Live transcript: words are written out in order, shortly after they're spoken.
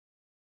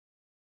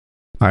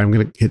All right, I'm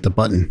going to hit the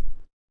button.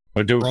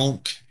 Hit the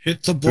button. Do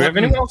we have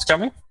anyone else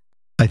coming?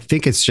 I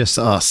think it's just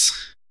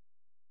us.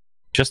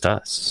 Just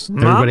us.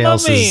 Everybody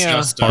else is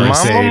just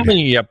Mamma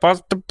mia,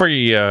 pasta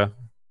pria.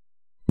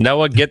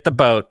 Noah, get the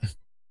boat.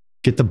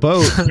 Get the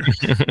boat.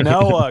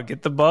 Noah,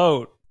 get the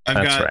boat.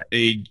 I've got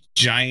a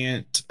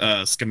giant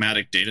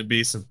schematic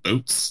database of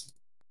boats.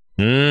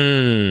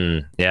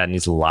 Yeah, it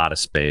needs a lot of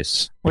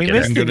space. We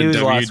missed the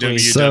news last week.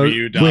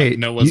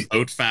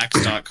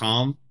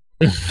 www.noahsboatfacts.com.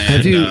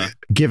 Have you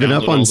given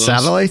up on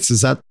satellites?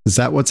 Is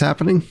that what's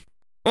happening?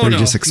 Oh, no,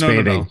 just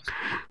expanding?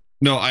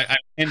 No, I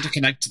plan to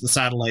connect the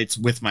satellites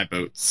with my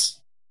boats.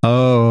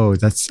 Oh,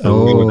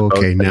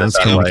 okay. Now it's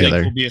coming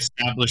together. Will be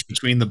established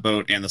between the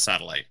boat and the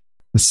satellite.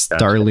 A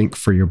Starlink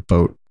for your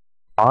boat.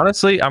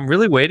 Honestly, I'm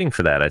really waiting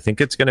for that. I think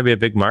it's going to be a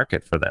big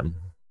market for them.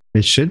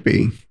 It should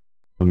be.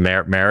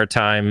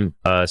 Maritime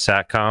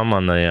satcom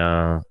on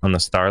the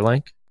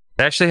Starlink.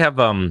 They actually have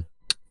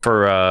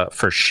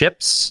for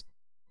ships.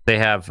 They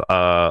have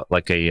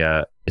like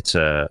a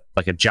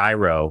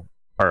gyro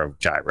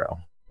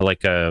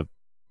like a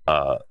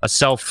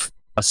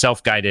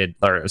self-guided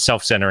or a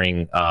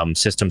self-centering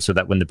system, so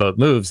that when the boat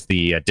moves,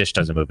 the dish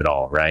doesn't move at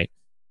all. Right.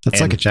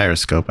 That's like a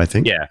gyroscope, I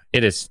think. Yeah,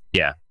 it is.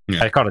 Yeah.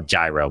 I call it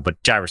gyro, but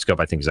gyroscope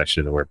I think is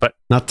actually the word. But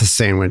not the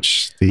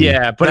sandwich.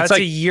 But that's it's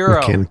like a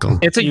euro. Mechanical.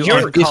 It's a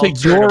euro. It's a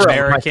euro.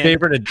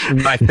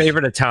 My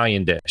favorite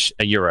Italian dish,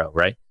 a euro,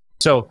 right?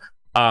 So,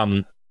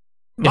 Mamma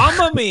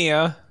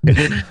mia!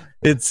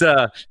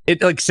 It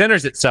like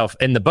centers itself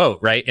in the boat,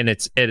 right? And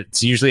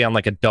it's usually on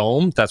like a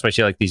dome. That's why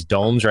she like these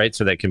domes, right?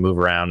 So that it can move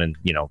around and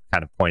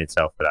kind of point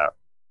itself without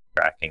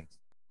tracking.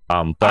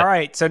 All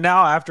right. So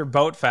now after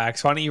boat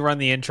facts, why don't you run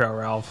the intro,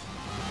 Ralph?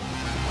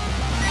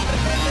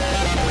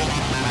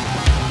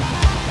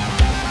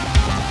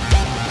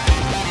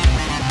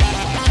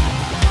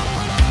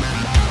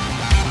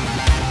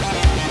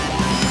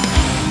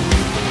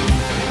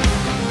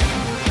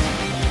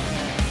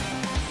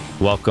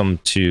 Welcome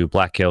to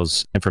Black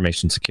Hills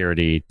Information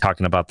Security,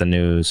 talking about the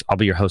news. I'll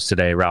be your host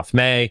today, Ralph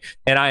May,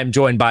 and I am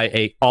joined by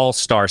a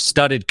all-star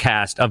studded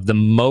cast of the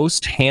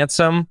most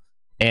handsome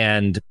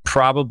and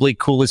probably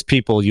coolest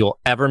people you'll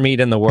ever meet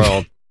in the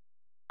world.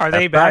 Are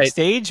they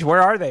backstage? Right.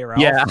 Where are they,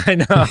 Ralph? Yeah, I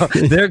know.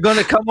 They're going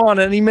to come on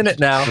any minute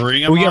now.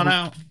 Bring them on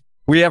out.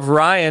 We have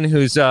Ryan,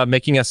 who's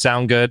making us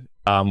sound good.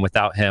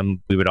 Without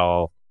him, we would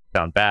all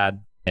sound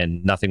bad,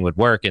 and nothing would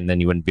work, and then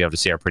you wouldn't be able to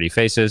see our pretty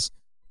faces.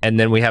 And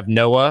then we have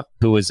Noah,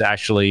 who is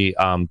actually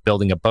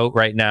building a boat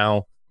right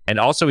now. And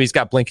also he's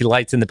got blinky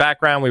lights in the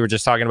background. We were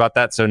just talking about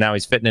that. So now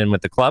he's fitting in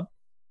with the club.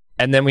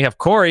 And then we have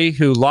Corey,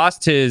 who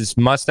lost his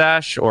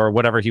mustache or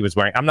whatever he was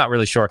wearing. I'm not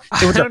really sure.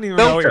 It was I don't even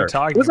know what you're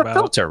talking about. It was a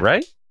filter,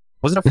 right?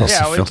 Was it a filter?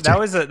 Yeah,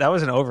 that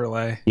was an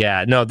overlay.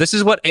 Yeah, no, this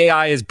is what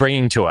AI is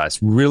bringing to us.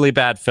 Really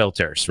bad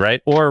filters,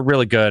 right? Or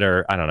really good,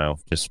 or I don't know,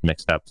 just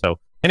mixed up. So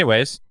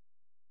anyways,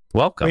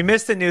 welcome. We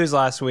missed the news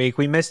last week.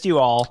 We missed you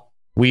all.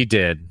 We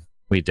did.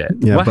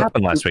 Yeah, what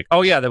happened last week?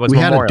 Oh, yeah, there was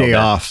Memorial Memorial Day. We had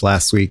a day off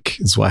last week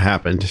is what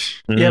happened.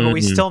 Yeah, but we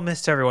still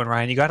missed everyone,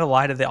 Ryan. You got to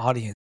lie to the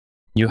audience.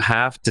 You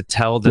have to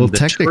tell them the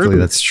technically, truth.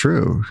 That's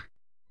true.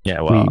 Yeah,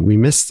 well. We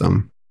missed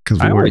them because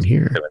we weren't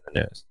here.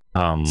 The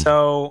news.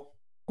 So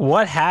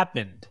what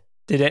happened?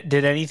 Did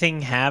anything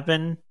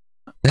happen?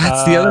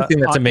 That's the other thing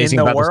that's amazing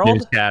about world?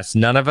 this newscast.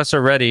 None of us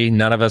are ready.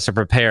 None of us are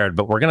prepared.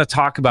 But we're going to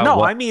talk about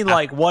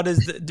what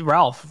is...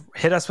 Ralph,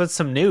 hit us with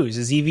some news.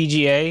 Is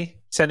EVGA...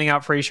 sending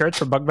out free shirts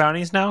for bug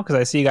bounties now? Because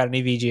I see you got an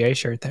EVGA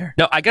shirt there.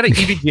 No, I got an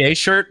EVGA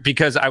shirt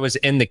because I was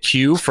in the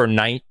queue for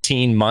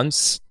 19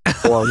 months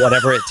or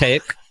whatever it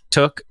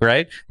took,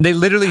 right? They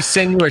literally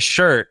send you a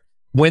shirt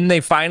when they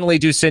finally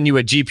do send you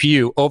a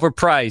GPU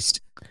overpriced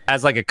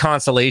as like a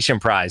consolation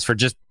prize for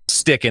just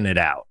sticking it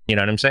out. You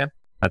know what I'm saying?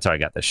 That's how I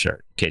got this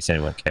shirt, in case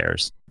anyone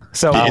cares.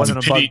 So it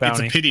wasn't a bug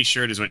bounty. It's a pity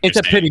shirt is what you're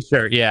saying. It's a pity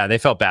shirt. Yeah, they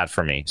felt bad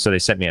for me. So they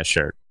sent me a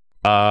shirt.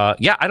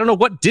 Yeah, I don't know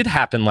what did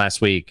happen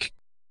last week.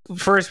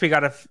 First, we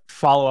got to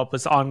follow up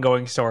with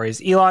ongoing stories.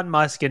 Elon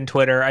Musk and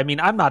Twitter. I mean,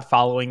 I'm not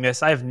following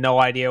this. I have no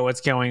idea what's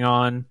going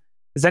on.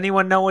 Does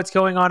anyone know what's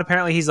going on?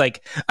 Apparently, he's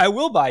like, I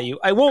will buy you.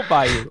 I won't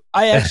buy you.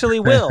 I actually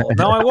will.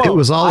 No, I won't. It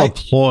was all a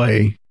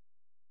ploy.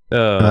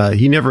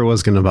 He never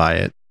was going to buy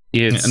it.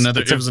 It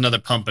was another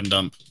pump and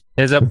dump.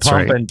 It's a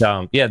pump and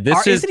dump. Yeah,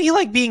 isn't he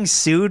like being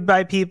sued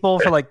by people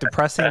for like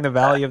depressing the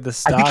value of the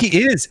stock? I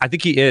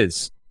think he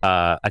is.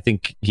 I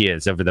think he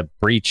is over the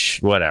breach,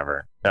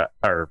 whatever.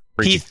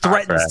 He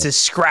threatens to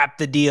scrap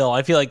the deal.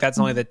 I feel like that's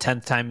only the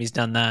 10th time he's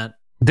done that.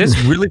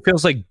 This really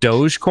feels like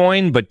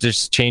Dogecoin, but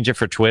just change it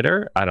for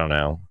Twitter. I don't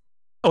know.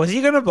 Oh, is he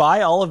going to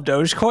buy all of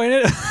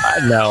Dogecoin?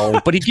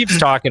 No, but he keeps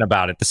talking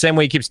about it the same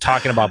way he keeps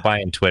talking about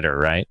buying Twitter,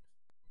 right?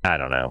 I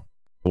don't know.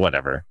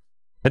 Whatever.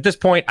 At this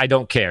point, I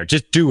don't care.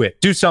 Just do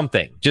it. Do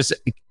something. Just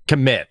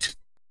commit.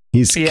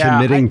 He's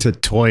committing to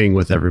toying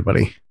with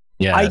everybody.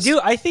 Yeah, I do.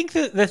 I think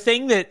that the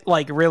thing that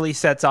like really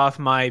sets off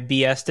my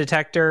BS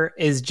detector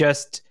is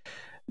just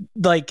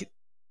like,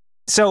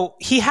 so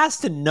he has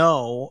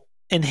to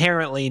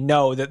inherently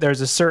know that there's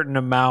a certain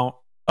amount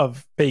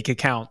of fake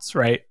accounts,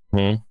 right?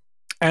 Mm-hmm.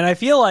 And I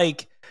feel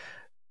like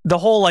the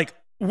whole like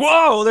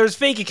whoa, there's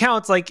fake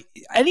accounts. Like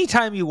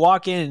anytime you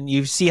walk in,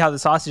 you see how the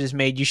sausage is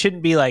made. You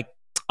shouldn't be like,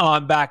 oh,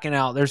 I'm backing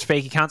out. There's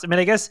fake accounts. I mean,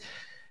 I guess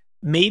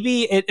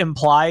maybe it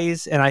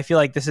implies, and I feel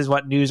like this is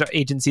what news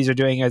agencies are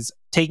doing, is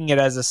taking it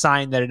as a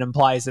sign that it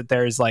implies that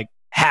there's like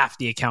half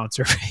the accounts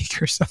are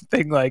fake or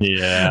something. Like,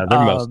 yeah,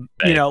 they're most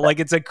you know, like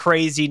it's a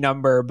crazy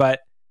number,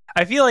 but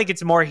I feel like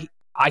it's more,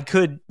 I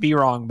could be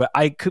wrong, but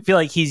I could feel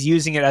like he's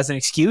using it as an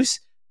excuse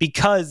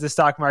because the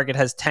stock market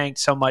has tanked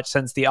so much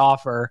since the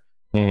offer.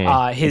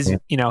 His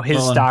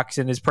stocks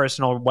and his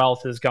personal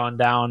wealth has gone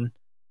down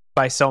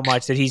by so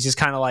much that he's just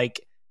kind of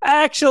like,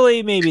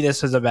 actually, maybe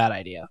this was a bad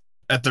idea.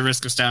 At the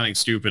risk of sounding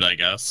stupid, I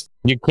guess.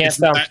 You can't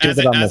sound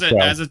stupid on this show.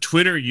 As a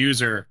Twitter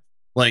user,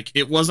 like,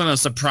 it wasn't a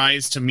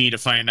surprise to me to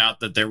find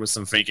out that there was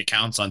some fake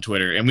accounts on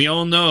Twitter. And we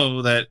all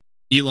know that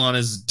Elon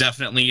is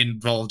definitely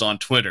involved on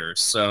Twitter.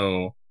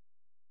 So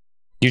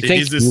you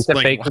think this,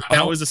 like,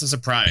 how is this a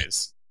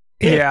surprise?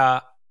 Yeah.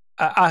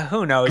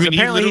 Who knows? I mean,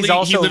 apparently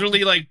he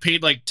literally like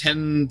paid like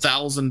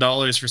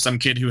 $10,000 for some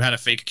kid who had a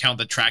fake account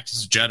that tracked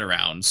his jet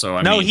around. So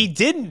I mean, he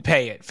didn't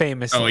pay it.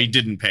 Famously, he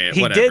didn't pay it.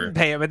 He whatever. didn't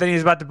pay it, but then he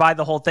was about to buy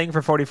the whole thing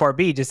for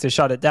 44B just to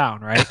shut it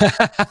down, right?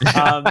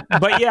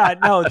 But yeah,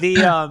 no,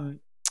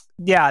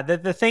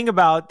 the thing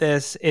about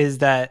this is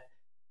that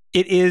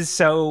it is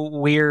so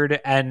weird,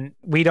 and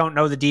we don't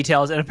know the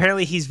details. And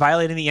apparently, he's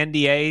violating the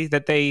NDA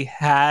that they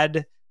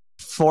had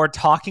for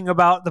talking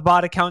about the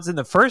bot accounts in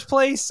the first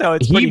place. So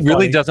it's he really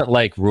funny. Doesn't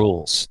like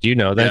rules. Do you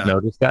know that? Yeah.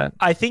 Notice that?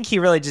 I think he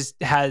really just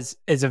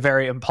is a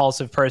very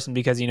impulsive person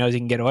because he knows he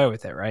can get away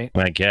with it, right?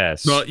 I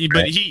guess. Well,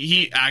 but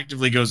he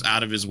actively goes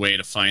out of his way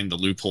to find the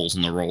loopholes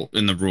in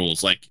the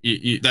rules. Like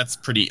that's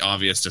pretty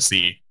obvious to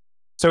see.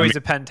 So he's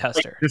a pen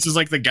tester. Like, this is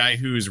like the guy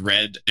who's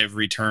read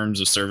every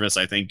terms of service,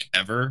 I think,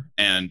 ever,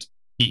 and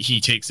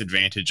he takes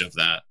advantage of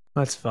that.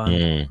 That's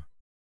fun.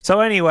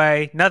 So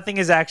anyway, nothing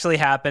has actually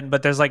happened,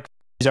 but there's like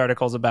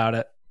articles about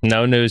it.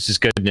 No news is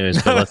good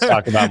news, but let's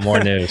talk about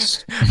more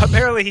news.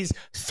 Apparently he's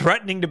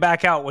threatening to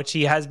back out, which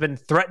he has been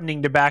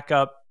threatening to back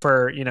up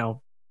for,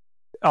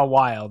 a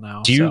while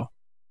now. Do you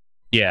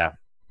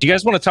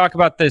guys want to talk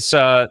about this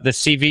the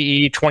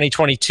CVE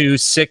 2022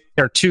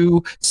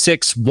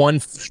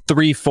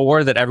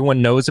 26134 that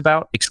everyone knows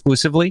about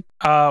exclusively?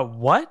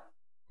 What?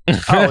 Oh,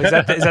 is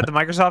that the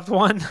Microsoft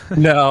one?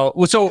 No.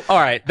 Well, so all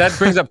right, that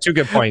brings up two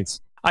good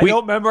points. I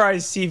don't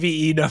memorize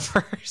CVE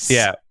numbers.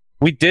 Yeah.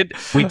 We did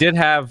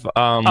have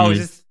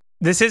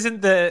this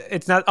isn't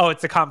it's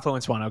the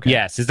Confluence one. Okay.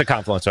 Yes, it's the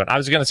Confluence one. I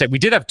was going to say we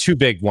did have two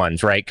big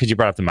ones, right? Because you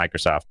brought up the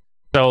Microsoft.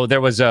 So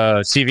there was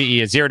a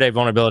CVE, a zero-day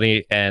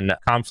vulnerability, and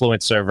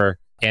Confluence server,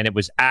 and it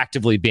was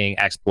actively being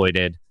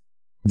exploited.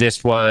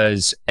 This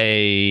was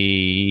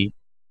a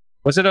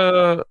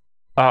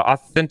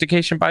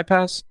authentication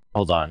bypass?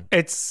 Hold on.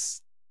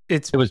 It's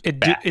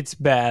bad. It's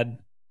bad.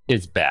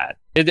 It's bad.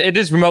 It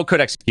is remote code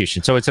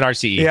execution, so it's an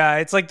RCE. Yeah,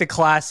 it's like the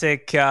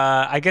classic.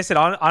 I guess it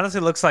honestly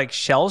looks like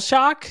shell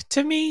shock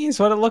to me. Is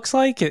what it looks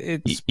like.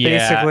 It's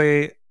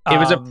basically. It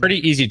was a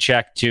pretty easy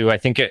check too. I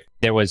think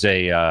there was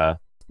a.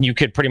 You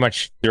could pretty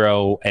much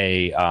throw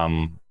a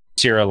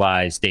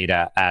serialized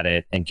data at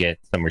it and get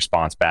some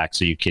response back.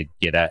 So you could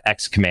get a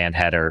X command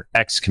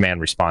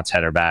response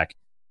header back,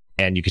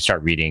 and you could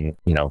start reading,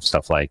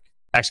 stuff like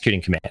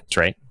executing commands,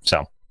 right?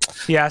 So.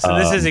 Yeah, so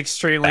this is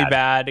extremely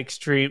bad.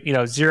 Extreme,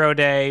 0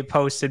 day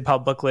posted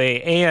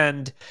publicly,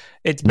 and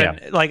it's been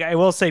like, I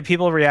will say,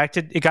 people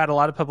reacted. It got a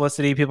lot of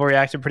publicity. People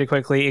reacted pretty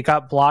quickly. It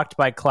got blocked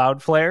by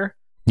Cloudflare.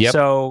 Yep.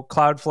 So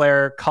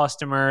Cloudflare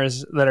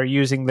customers that are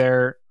using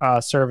their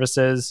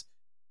services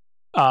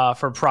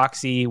for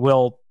proxy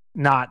will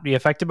not be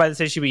affected by this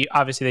issue. But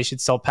obviously, they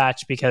should still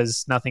patch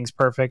because nothing's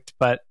perfect.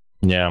 But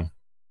yeah,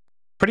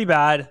 pretty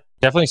bad.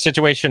 Definitely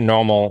situation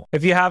normal.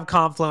 If you have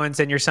Confluence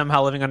and you're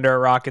somehow living under a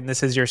rock and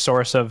this is your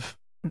source of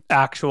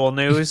actual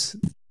news,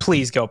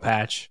 please go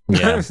patch.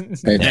 Yeah.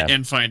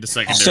 And find a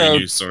secondary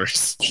news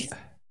source.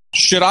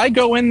 Should I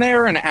go in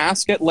there and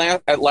ask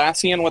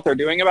Atlassian what they're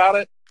doing about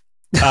it?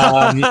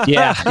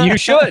 Yeah, you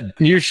should.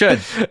 You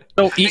should.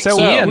 So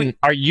Ian,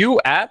 are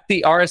you at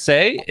the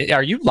RSA?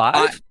 Are you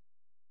live?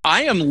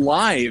 I am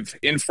live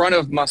in front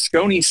of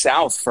Moscone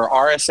South for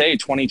RSA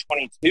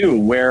 2022,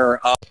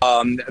 where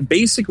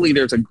basically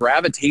there's a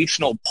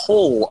gravitational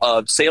pull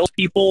of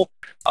salespeople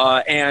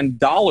and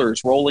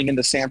dollars rolling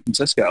into San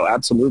Francisco.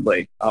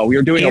 Absolutely. We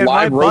are doing a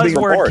live roving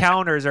report. My buzzword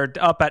counters are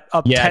up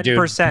 10%. Dude.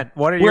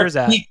 What are yours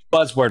at?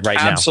 Buzzword right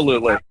now.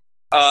 Absolutely.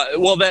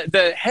 Well,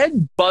 the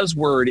head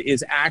buzzword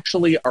is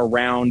actually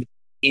around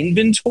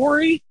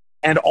inventory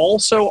and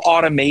also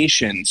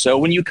automation. So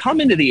when you come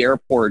into the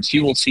airports,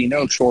 you will see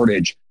no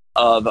shortage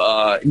of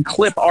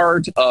clip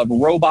art, of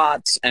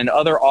robots, and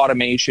other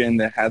automation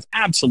that has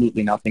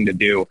absolutely nothing to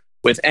do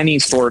with any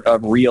sort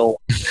of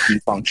real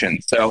function.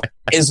 So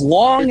as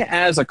long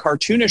as a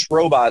cartoonish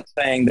robot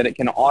saying that it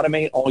can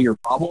automate all your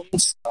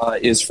problems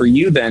is for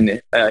you,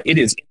 then it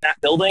is in that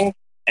building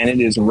and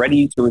it is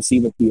ready to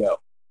receive a PO.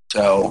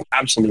 So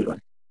absolutely.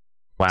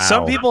 Wow.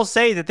 Some people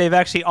say that they've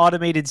actually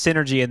automated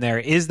Synergy in there.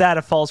 Is that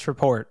a false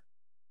report?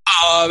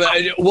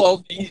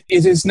 Well,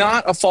 it is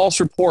not a false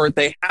report.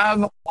 They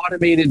have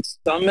automated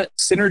some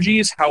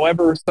synergies.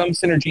 However, some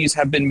synergies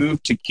have been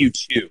moved to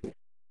Q2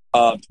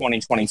 of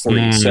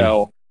 2023.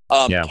 So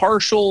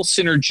partial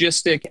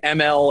synergistic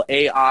ML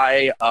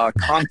AI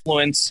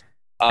confluence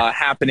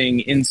happening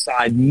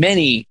inside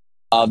many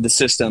of the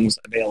systems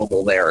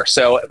available there.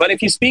 So, but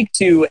if you speak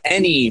to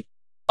any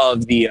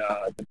of the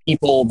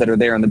people that are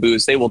there in the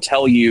booth, they will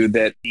tell you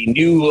that the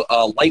new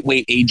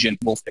lightweight agent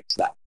will fix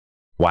that.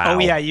 Wow. Oh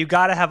yeah, you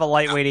got to have a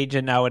lightweight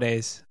agent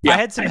nowadays. I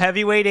had some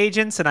heavyweight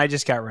agents, and I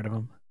just got rid of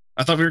them.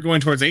 I thought we were going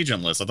towards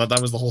agentless. I thought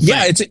that was the whole thing.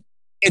 Yeah,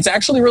 it's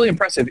actually really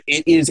impressive.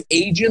 It is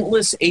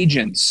agentless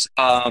agents.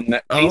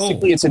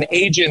 Basically, it's an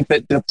agent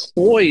that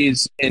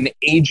deploys an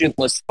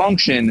agentless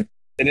function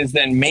that is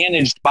then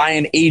managed by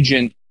an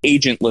agent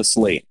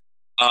agentlessly.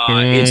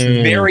 It's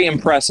very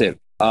impressive.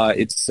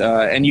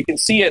 And you can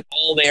see it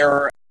all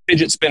there,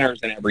 fidget spinners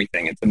and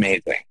everything. It's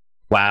amazing.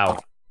 Wow.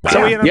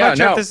 So I'm not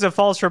sure if this is a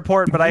false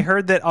report, but I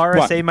heard that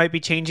RSA might be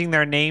changing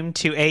their name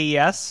to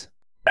AES.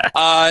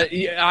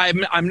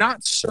 I'm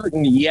not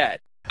certain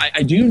yet.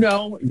 I do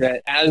know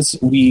that as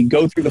we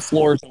go through the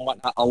floors and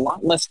whatnot, a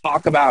lot less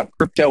talk about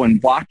crypto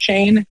and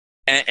blockchain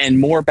and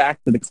more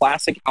back to the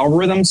classic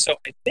algorithms. So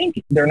I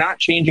think they're not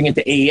changing it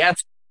to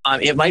AES.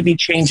 It might be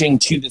changing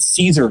to the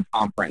Caesar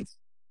conference,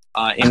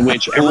 in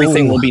which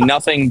everything will be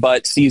nothing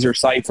but Caesar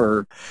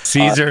cipher.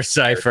 Caesar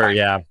cipher,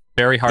 yeah.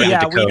 Very hard to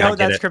decode. Yeah, we know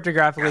that's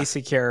cryptographically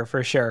secure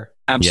for sure.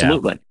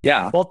 Absolutely,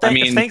 yeah. Well,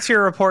 thanks for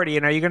your report,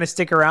 Ian. Are you going to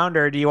stick around,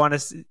 or do you want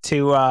us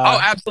to... Oh,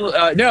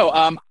 absolutely. No,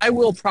 I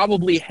will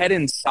probably head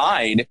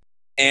inside,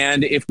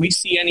 and if we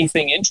see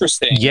anything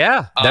interesting...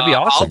 Yeah, that'd be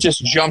awesome. I'll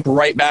just jump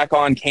right back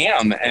on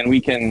cam, and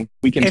we can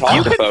talk to folks.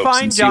 If you can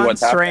find John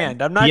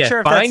Strand, I'm not sure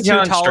if that's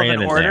too tall of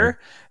an order,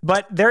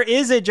 but there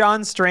is a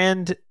John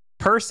Strand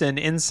person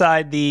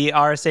inside the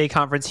RSA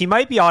conference. He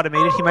might be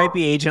automated. He might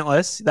be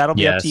agentless. That'll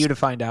be up to you to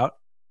find out.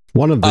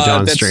 One of the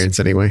John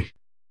Strands, anyway.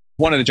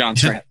 One of the John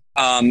Strands.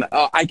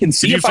 I can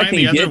see if I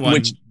can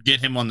get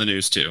him on the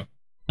news too.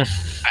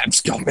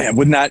 Man,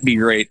 wouldn't that be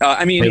great?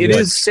 I mean, it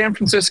is San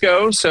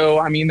Francisco, so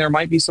I mean, there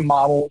might be some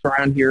models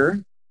around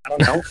here. I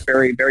don't know.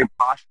 Very, very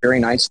posh,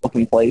 very nice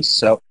looking place.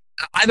 So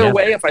either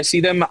way, if I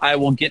see them, I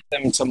will get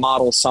them to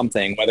model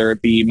something, whether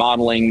it be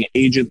modeling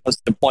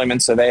agentless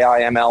deployments of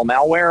AI ML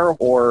malware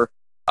or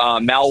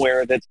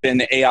malware that's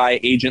been AI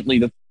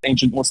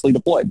agentlessly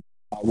deployed.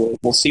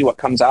 We'll see what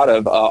comes out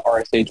of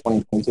RSA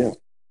 2022.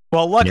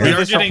 Well, luckily,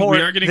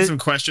 we are getting some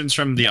questions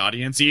from the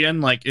audience,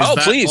 Ian. Like, is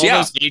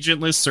those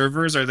agentless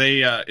servers? Are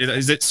they?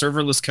 Is it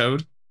serverless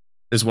code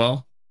as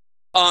well?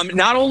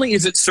 Not only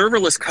is it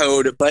serverless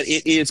code, but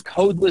it is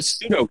codeless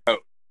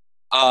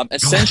pseudocode.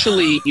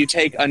 Essentially, you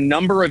take a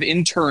number of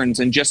interns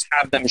and just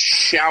have them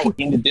shout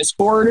into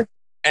Discord,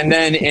 and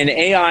then an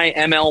AI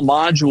ML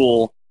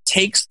module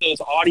takes those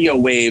audio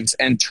waves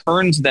and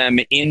turns them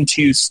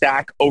into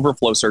Stack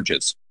Overflow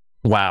searches.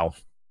 Wow.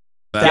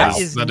 That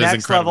is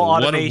next level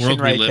automation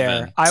right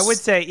there. I would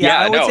say,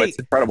 it's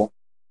incredible.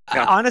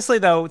 Yeah. Honestly,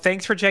 though,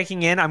 thanks for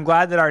checking in. I'm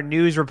glad that our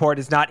news report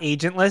is not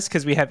agentless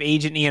because we have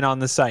Agent Ian on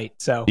the site.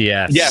 So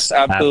yes,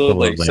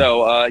 absolutely.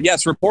 So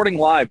yes, reporting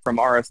live from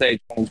RSA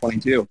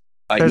 2022.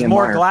 There's Ian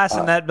more Meyer. glass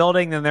in that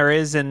building than there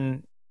is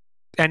in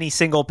any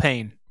single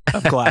pane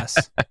of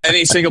glass.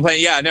 Any single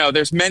pane? Yeah, no.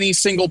 There's many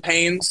single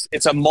panes.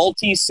 It's a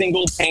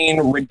multi-single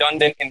pane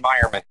redundant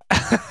environment.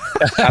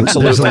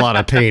 Absolutely, there's a lot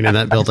of pain in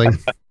that building.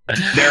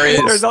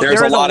 There's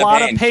a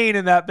lot of pain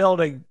in that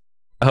building.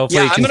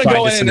 Hopefully, I'm going to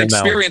go in and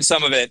experience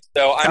some of it.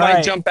 So I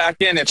might jump back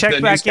in if the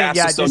newscast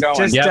is still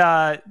going.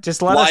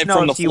 Just let us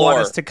know if you want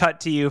us to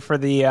cut to you for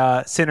the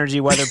Synergy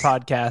Weather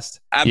podcast.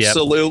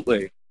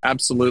 Absolutely.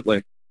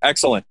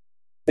 Excellent.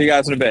 See you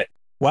guys in a bit.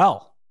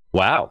 Wow.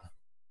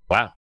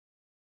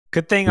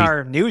 Good thing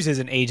our news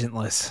isn't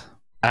agentless.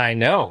 I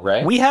know,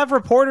 right? We have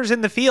reporters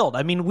in the field.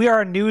 I mean, we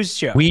are a news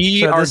show.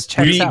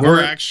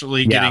 We're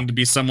actually getting to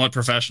be somewhat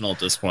professional at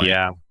this point.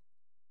 Yeah.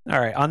 All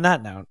right. On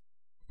that note.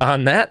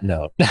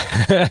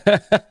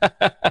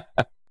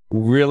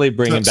 Really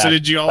bringing back. So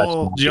did you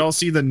all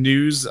see the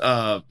news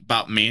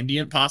about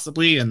Mandiant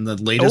possibly and the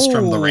latest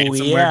from the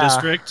ransomware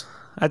district?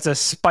 That's a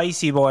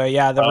spicy boy.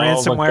 Yeah, the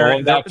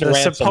ransomware, the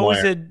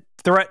supposed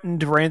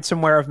threatened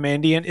ransomware of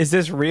Mandiant. Is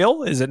this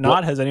real? Is it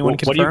not? Has anyone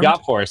confirmed? What do you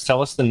got for us?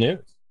 Tell us the news.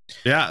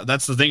 Yeah,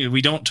 that's the thing.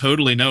 We don't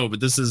totally know, but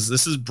this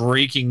is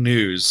breaking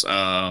news.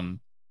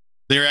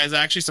 There is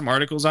actually some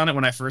articles on it.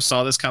 When I first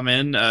saw this come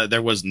in,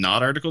 there was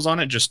not articles on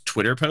it, just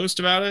Twitter post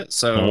about it.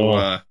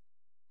 So,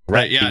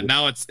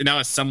 now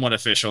it's somewhat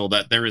official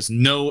that there is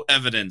no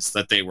evidence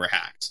that they were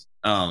hacked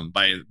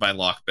by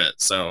Lockbit.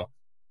 So,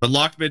 but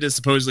Lockbit is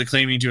supposedly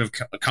claiming to have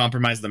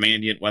compromised the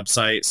Mandiant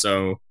website.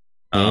 So,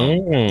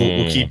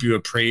 we'll keep you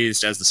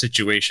appraised as the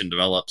situation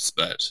develops.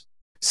 But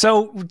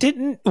so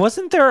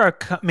wasn't there a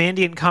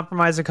Mandiant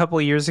compromise a couple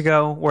of years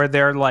ago where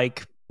their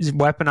like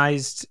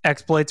weaponized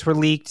exploits were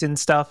leaked and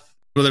stuff?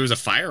 Well, there was a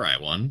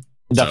FireEye one.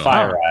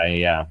 FireEye,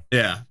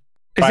 yeah.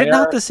 Is it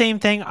not the same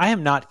thing? I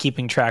am not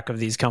keeping track of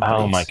these companies.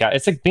 Oh my god,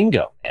 it's like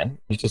bingo, man.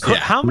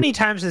 How many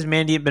times has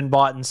Mandiant been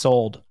bought and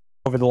sold?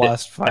 over the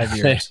last 5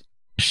 years.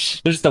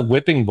 There's the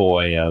whipping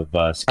boy of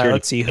security.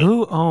 Let's see.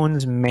 Who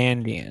owns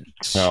Mandiant?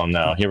 Oh,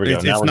 no. Here we go.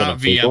 It's Now we're not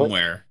gonna Google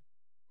VMware.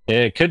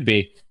 It could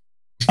be.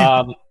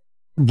 What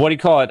do you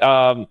call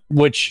it?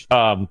 Which,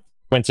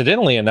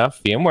 coincidentally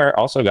enough, VMware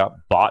also got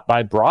bought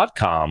by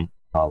Broadcom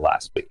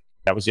last week.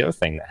 That was the other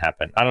thing that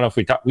happened. I don't know if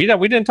we talked. We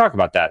didn't talk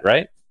about that,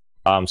 right?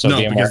 So No,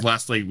 VMware, because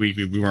last week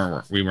we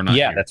were not.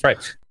 yeah, here. that's right.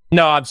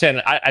 No, I'm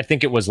saying I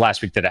think it was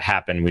last week that it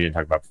happened. We didn't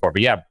talk about it before,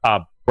 but yeah,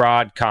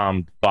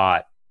 Broadcom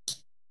bought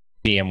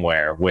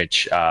VMware,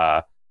 which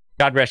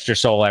God rest your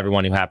soul,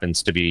 everyone who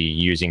happens to be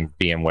using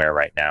VMware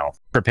right now.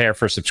 Prepare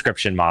for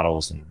subscription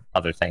models and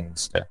other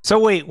things. So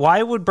wait,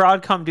 why would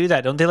Broadcom do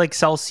that? Don't they like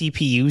sell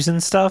CPUs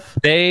and stuff?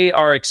 They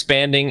are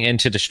expanding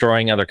into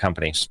destroying other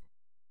companies.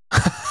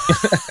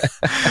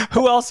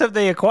 Who else have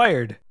they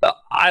acquired?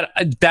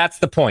 That's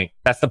the point.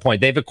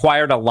 They've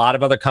acquired a lot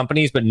of other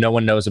companies, but no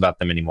one knows about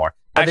them anymore.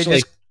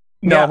 Actually,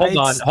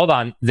 hold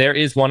on. There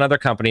is one other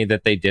company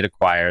that they did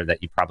acquire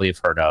that you probably have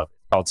heard of.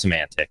 It's called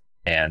Symantec,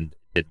 and it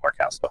didn't work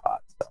out so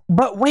hot. So.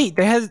 But wait,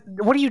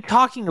 what are you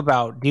talking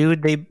about,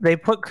 dude? They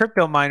put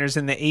crypto miners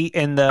in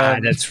the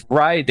that's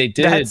right. They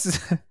did.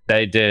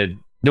 They did.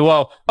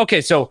 Well,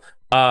 okay. So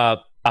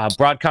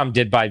Broadcom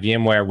did buy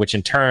VMware, which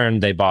in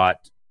turn they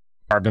bought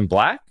Carbon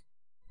Black.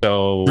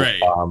 So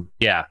right.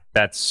 Yeah,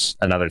 that's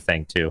another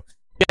thing too.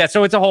 Yeah,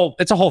 so it's a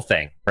whole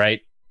thing,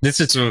 right? This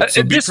is so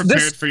be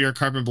prepared for your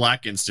Carbon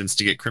Black instance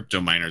to get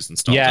crypto miners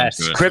installed.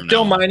 Yes,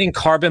 crypto mining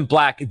Carbon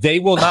Black. They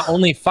will not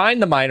only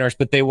find the miners,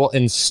 but they will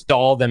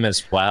install them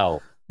as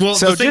well. Well,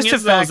 so the thing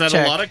is that check,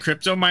 a lot of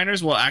crypto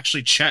miners will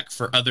actually check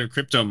for other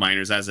crypto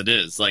miners as it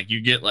is. Like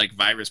you get like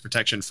virus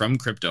protection from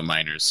crypto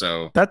miners.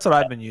 So that's what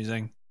I've been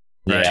using.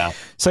 Right. Yeah.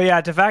 So yeah,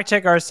 to fact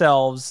check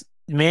ourselves,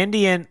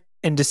 Mandiant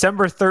in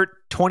December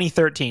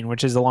 2013,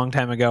 which is a long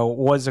time ago,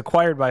 was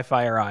acquired by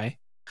FireEye.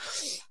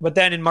 But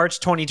then in March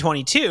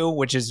 2022,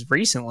 which is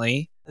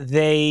recently,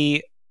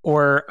 they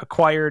were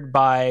acquired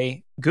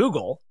by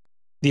Google,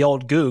 the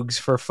old Googs,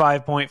 for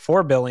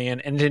 $5.4 billion,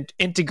 and it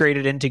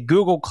integrated into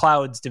Google's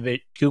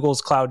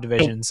cloud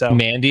division. So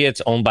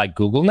Mandiant's owned by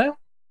Google now?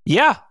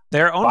 Yeah,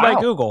 they're owned by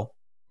Google.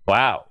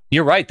 Wow.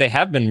 You're right. They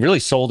have been really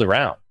sold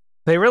around.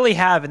 They really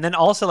have. And then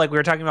also, like we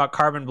were talking about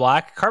Carbon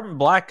Black. Carbon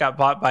Black got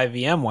bought by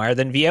VMware.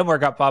 Then VMware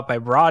got bought by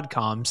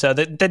Broadcom. So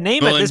the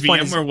name at this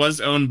point is... VMware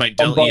was owned by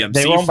Dell EMC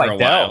they were owned for by a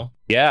Dell. while.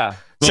 Yeah.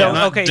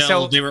 So,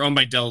 Dell, they were owned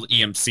by Dell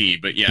EMC,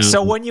 but yeah.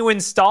 So when you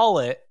install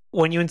it,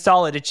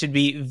 it should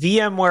be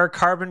VMware,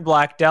 Carbon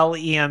Black, Dell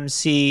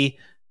EMC,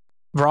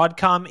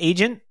 Broadcom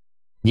agent?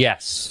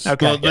 Yes.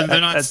 Okay. Well, they're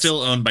not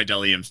still owned by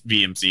Dell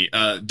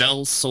VMC.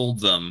 Dell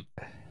sold them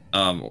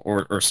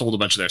or sold a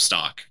bunch of their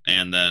stock,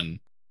 and then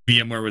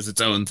VMware was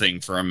its own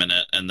thing for a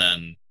minute, and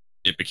then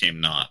it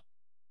became not.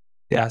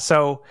 Yeah,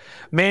 so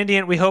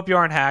Mandiant, we hope you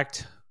aren't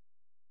hacked.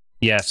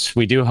 Yes,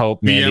 we do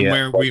hope.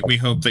 VMware, we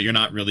hope that you're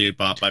not really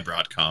bought by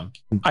Broadcom.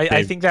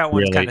 I think that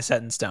one's kind of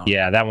set in stone.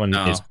 Yeah, that one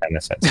is kind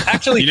of set in stone.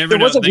 Actually, you never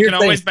know. They can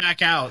always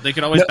back out. They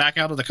could always back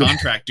out of the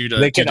contract due to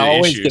They can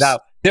always issues. get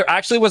out. There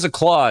actually was a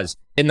clause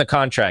in the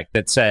contract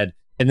that said,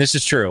 and this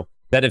is true,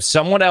 that if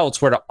someone else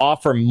were to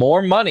offer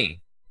more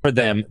money for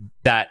them,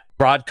 that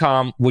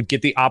Broadcom would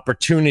get the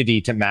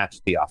opportunity to match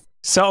the offer.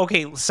 So,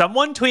 okay,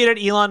 someone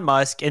tweeted Elon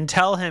Musk and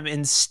tell him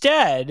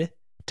instead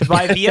to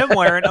buy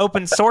VMware and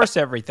open source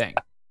everything.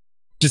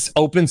 Just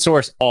open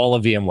source all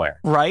of VMware.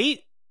 Right?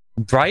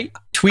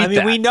 Tweet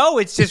that. We know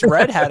it's just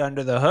Red Hat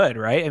under the hood,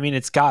 right? I mean,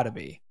 it's got to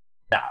be.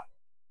 No,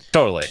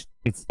 totally.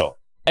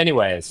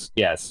 Anyways,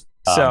 yes.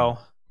 So,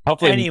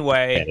 hopefully,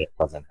 anyway, it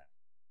wasn't.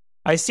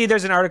 I see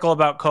there's an article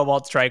about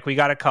Cobalt Strike. We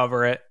got to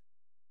cover it.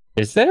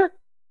 Is there?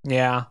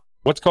 Yeah.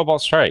 What's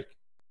Cobalt Strike?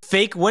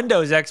 Fake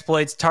Windows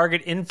exploits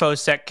target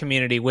InfoSec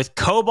community with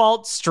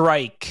Cobalt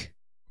Strike.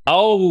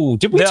 Oh,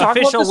 did we talk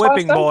about this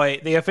whipping last time?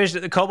 boy,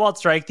 the Cobalt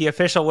Strike, the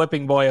official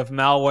whipping boy of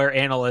malware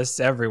analysts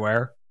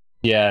everywhere.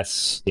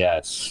 Yes.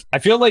 I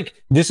feel like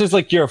this is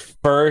like your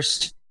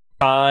first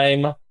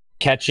time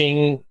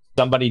catching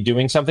somebody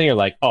doing something. You're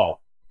like, oh,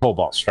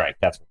 Cobalt Strike.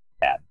 That's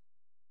bad.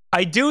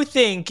 I do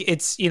think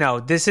it's,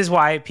 this is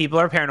why people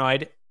are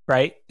paranoid,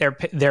 right?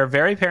 They're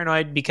very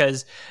paranoid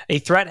because a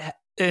threat,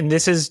 and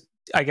this is,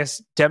 I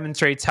guess,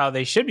 demonstrates how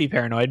they should be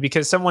paranoid,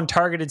 because someone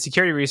targeted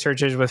security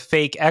researchers with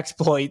fake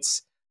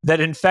exploits that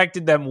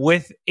infected them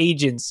with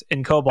agents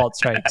in Cobalt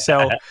Strike.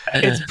 So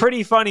it's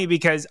pretty funny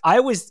because I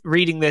was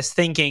reading this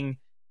thinking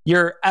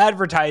you're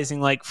advertising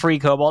like free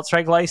Cobalt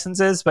Strike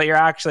licenses, but you're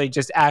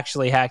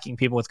actually hacking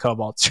people with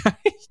Cobalt Strike.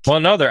 Well,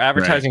 no, they're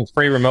advertising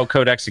free remote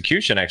code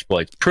execution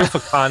exploits. Proof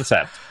of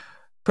concept.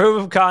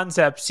 Proof of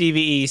concept,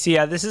 CVE. So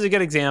yeah, this is a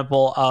good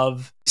example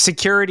of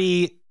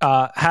security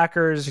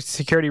hackers,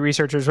 security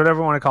researchers,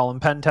 whatever you want to call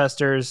them, pen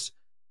testers,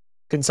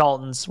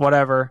 consultants,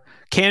 whatever,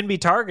 can be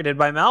targeted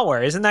by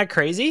malware. Isn't that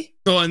crazy?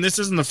 Well, and this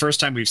isn't the first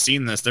time we've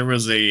seen this. There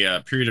was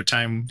a period of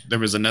time, there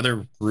was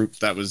another group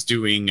that was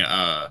doing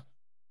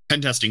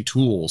pen testing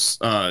tools.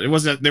 They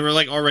were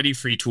like already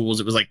free tools.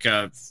 It was like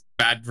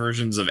bad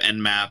versions of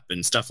Nmap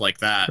and stuff like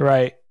that.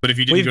 Right. But if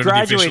you didn't go to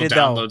the official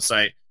download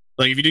site,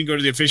 Like if you didn't go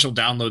to the official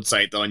download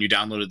site though, and you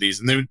downloaded these,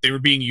 and they were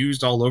being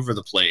used all over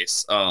the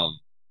place.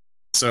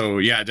 So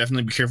yeah,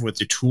 definitely be careful with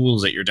the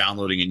tools that you're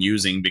downloading and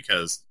using,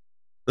 because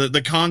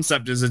the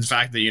concept is in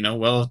fact that,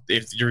 well,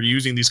 if you're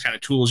using these kind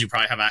of tools, you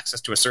probably have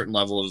access to a certain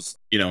level of,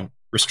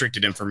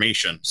 restricted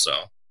information. So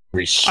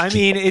I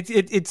mean,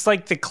 it's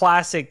like the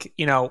classic,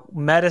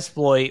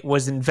 Metasploit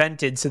was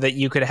invented so that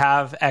you could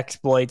have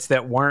exploits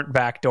that weren't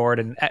backdoored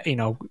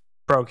and,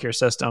 broke your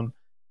system.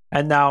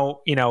 And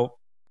now,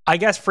 I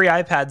guess free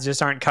iPads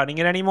just aren't cutting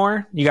it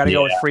anymore. You got to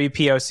go with free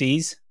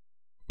POCs.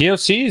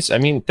 POCs, I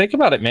mean, think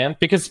about it, man,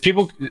 because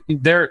people,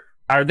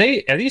 are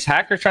these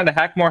hackers trying to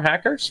hack more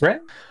hackers, right?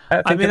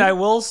 I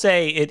will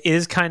say it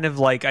is kind of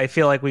like, I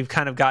feel like we've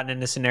kind of gotten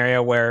in a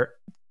scenario where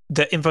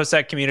the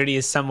Infosec community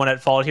is somewhat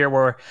at fault here,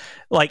 where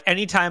like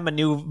anytime a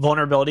new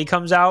vulnerability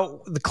comes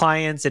out, the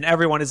clients and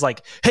everyone is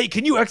like, hey,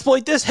 can you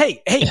exploit this?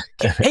 Hey,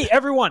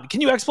 everyone,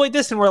 can you exploit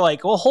this? And we're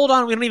like, well, hold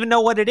on, we don't even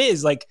know what it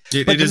is. Like,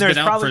 it has been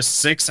out for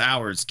 6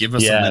 hours. Give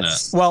us a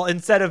minute.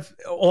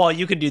 Well,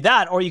 you can do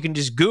that, or you can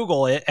just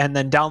Google it and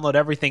then download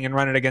everything and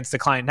run it against the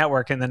client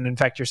network and then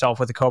infect yourself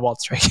with a Cobalt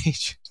Strike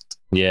agent.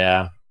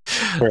 Yeah.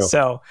 True.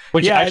 So,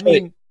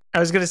 I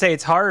was going to say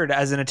it's hard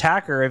as an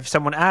attacker if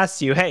someone asks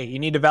you, "Hey, you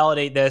need to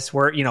validate this.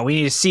 We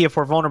need to see if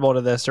we're vulnerable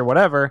to this or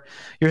whatever."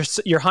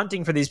 You're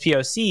hunting for these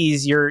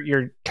POCs.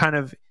 You're kind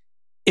of,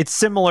 it's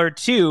similar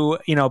to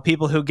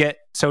people who get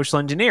social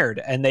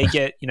engineered and they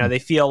get they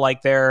feel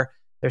like they're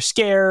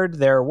scared,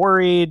 they're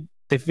worried,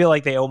 they feel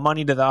like they owe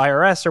money to the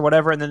IRS or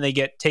whatever, and then they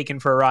get taken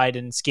for a ride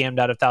and scammed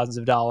out of thousands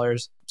of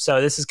dollars.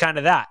 So this is kind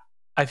of that.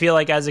 I feel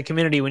like as a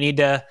community we need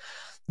to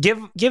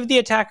give the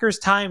attackers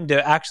time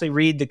to actually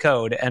read the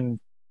code and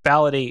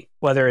validate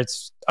whether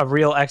it's a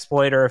real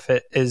exploit or if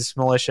it is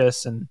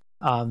malicious. And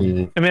I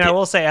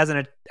will say as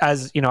a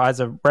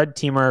red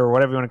teamer or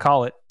whatever you want to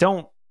call it,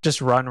 don't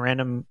just run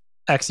random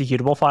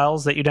executable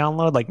files that you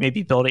download. Like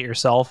maybe build it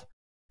yourself,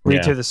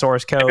 read through the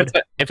source code.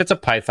 If it's a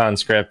Python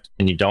script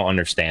and you don't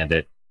understand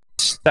it,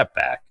 step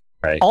back.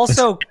 Right.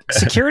 Also,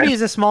 security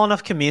is a small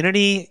enough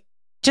community.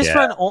 Just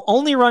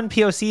only run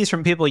POCs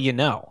from people you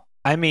know.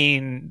 I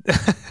mean,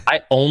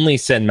 I only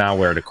send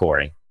malware to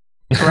Corey.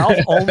 Ralph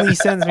only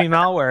sends me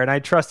malware, and I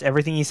trust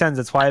everything he sends.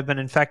 That's why I've been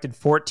infected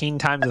 14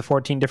 times with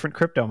 14 different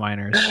crypto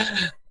miners.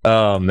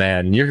 Oh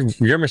man,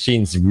 your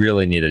machines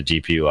really need a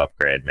GPU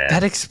upgrade, man.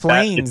 That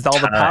explains all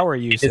the power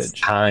usage. It's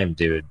time,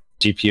 dude.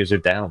 GPUs are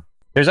down.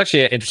 There's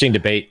actually an interesting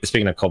debate.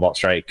 Speaking of Cobalt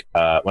Strike,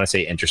 when I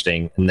say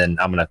interesting, and then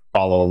I'm going to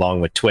follow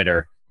along with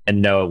Twitter.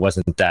 And no, it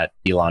wasn't that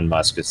Elon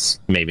Musk is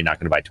maybe not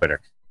going to buy Twitter.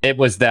 It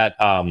was that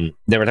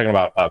they were talking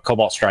about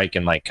Cobalt Strike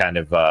and like kind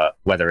of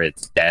whether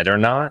it's dead or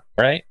not,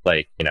 right?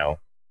 Like,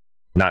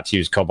 not to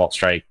use Cobalt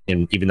Strike,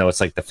 even though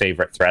it's like the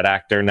favorite threat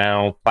actor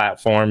now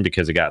platform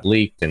because it got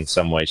leaked in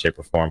some way, shape,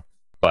 or form.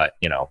 But,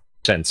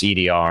 since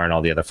EDR and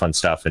all the other fun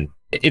stuff. And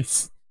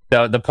it's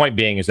the point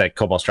being is that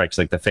Cobalt Strike's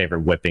like the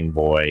favorite whipping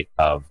boy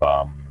of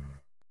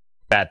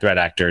bad threat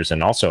actors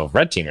and also of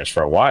red teamers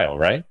for a while,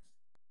 right?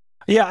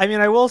 Yeah, I mean,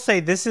 I will say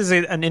this is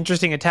an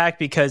interesting attack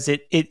because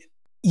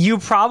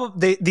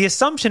the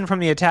assumption from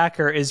the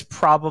attacker is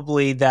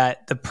probably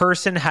that the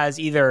person has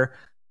either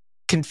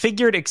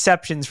configured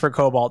exceptions for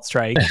Cobalt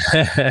Strike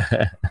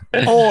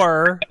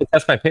or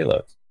that's my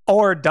payload,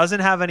 or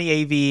doesn't have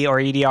any AV or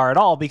EDR at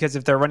all, because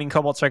if they're running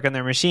Cobalt Strike on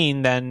their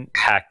machine, then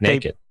hack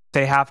naked.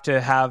 They have to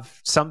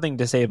have something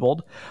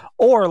disabled.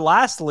 Or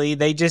lastly,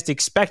 they just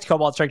expect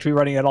Cobalt Strike to be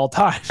running at all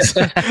times.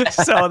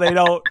 So they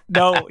don't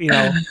know,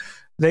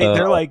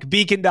 they're like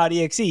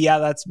beacon.exe. Yeah,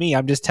 that's me.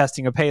 I'm just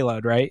testing a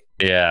payload, right?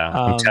 Yeah,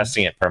 I'm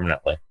testing it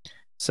permanently.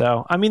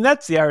 So, I mean,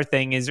 that's the other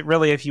thing is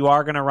really if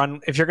you're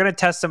going to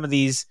test some of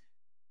these,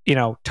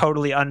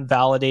 totally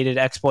unvalidated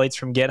exploits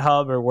from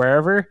GitHub or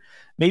wherever,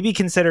 maybe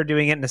consider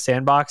doing it in a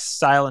sandbox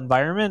style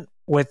environment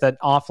with an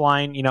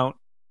offline,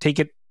 take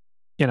it,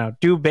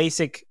 do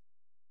basic,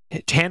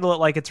 handle it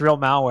like it's real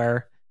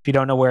malware if you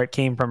don't know where it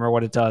came from or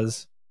what it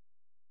does.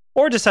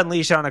 Or just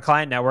unleash it on a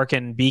client network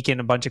and beacon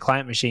a bunch of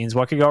client machines.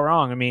 What could go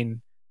wrong? I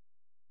mean,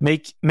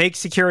 make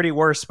security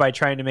worse by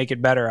trying to make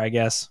it better, I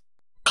guess.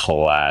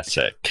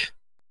 Classic.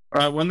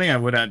 One thing I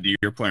would add to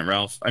your point,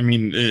 Ralph, I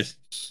mean, this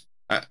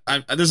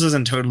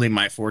isn't totally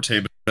my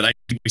forte, but I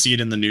see it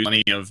in the news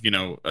of,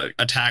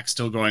 attacks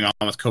still going on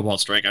with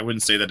Cobalt Strike. I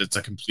wouldn't say that it's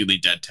a completely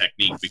dead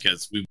technique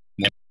because we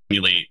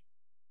emulate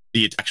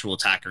the actual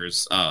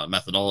attacker's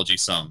methodology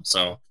some.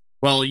 So,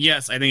 well,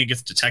 yes, I think it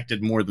gets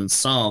detected more than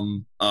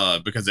some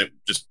because it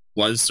just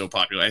was so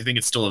popular. I think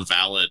it's still a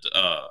valid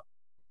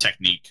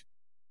technique,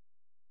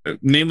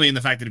 namely in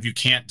the fact that if you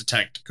can't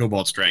detect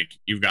Cobalt Strike,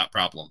 you've got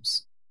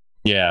problems.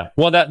 Yeah,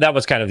 well, that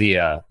was kind of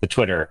the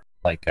Twitter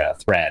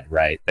thread,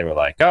 right? They were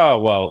like, oh,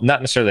 well,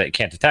 not necessarily that it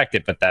can't detect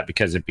it, but that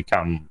because it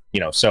become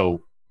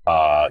so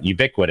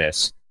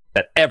ubiquitous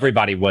that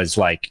everybody was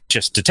like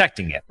just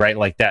detecting it, right?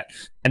 Like that,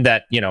 and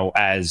that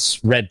as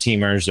red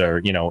teamers are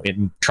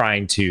in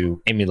trying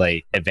to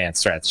emulate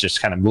advanced threats,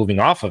 just kind of moving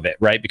off of it,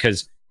 right?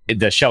 Because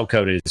the shell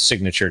code is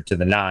signature to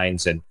the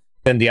nines, and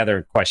then the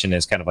other question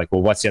is kind of like,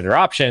 well, what's the other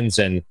options?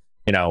 And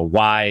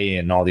why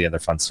and all the other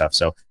fun stuff.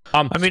 So,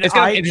 I mean,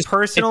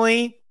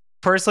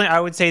 personally, I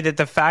would say that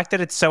the fact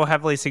that it's so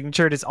heavily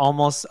signatured is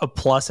almost a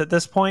plus at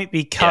this point,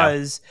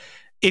 because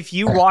if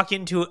you walk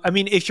into,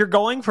 if you're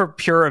going for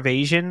pure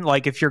evasion,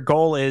 like if your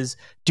goal is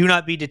do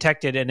not be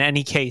detected in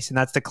any case, and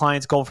that's the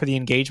client's goal for the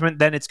engagement,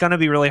 then it's going to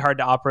be really hard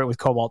to operate with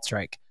Cobalt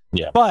Strike.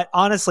 Yeah. But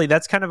honestly,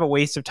 that's kind of a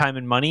waste of time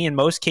and money in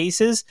most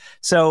cases.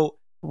 So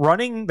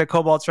running the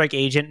Cobalt Strike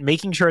agent,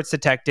 making sure it's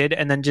detected,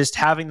 and then just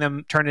having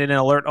them turn it in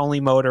alert only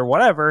mode or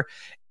whatever.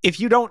 If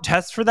you don't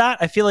test for that,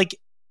 I feel like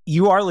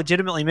you are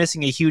legitimately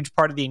missing a huge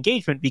part of the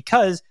engagement,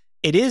 because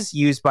it is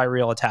used by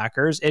real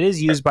attackers. It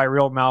is used by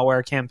real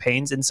malware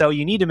campaigns. And so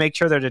you need to make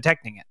sure they're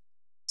detecting it.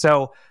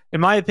 So in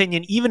my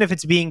opinion, even if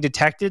it's being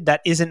detected, that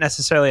isn't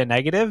necessarily a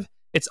negative.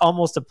 It's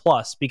almost a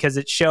plus, because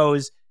it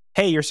shows,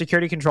 hey, your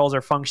security controls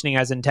are functioning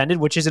as intended,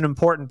 which is an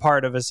important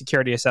part of a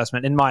security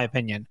assessment, in my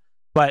opinion.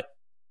 But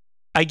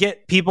I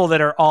get people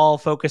that are all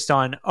focused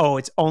on,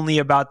 it's only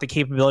about the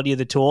capability of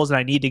the tools, and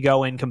I need to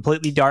go in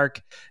completely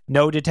dark,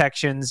 no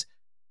detections,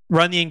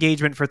 run the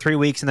engagement for 3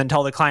 weeks, and then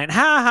tell the client,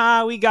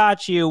 we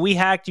got you. We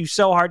hacked you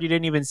so hard you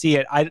didn't even see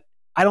it. I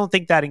don't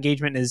think that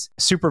engagement is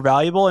super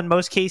valuable in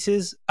most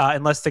cases,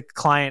 unless the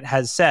client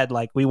has said,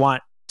 like, we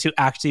want to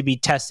actually be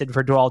tested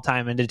for dwell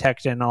time and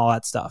detection and all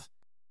that stuff.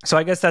 So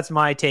I guess that's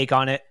my take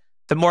on it.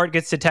 The more it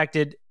gets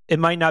detected, it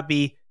might not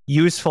be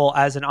useful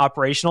as an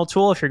operational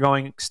tool if you're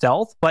going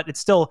stealth, but it's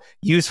still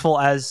useful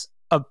as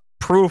a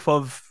proof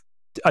of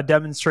a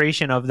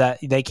demonstration of that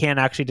they can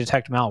actually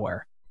detect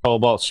malware.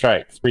 Cobalt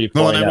Strike.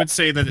 Well, and I would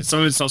say that some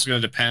of it's also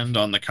going to depend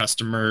on the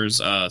customer's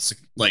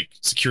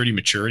security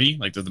maturity,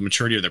 like the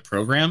maturity of their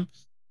program,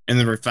 and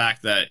the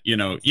fact that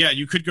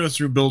you could go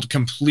through, build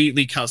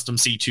completely custom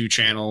C2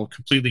 channel,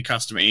 completely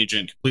custom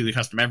agent, completely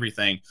custom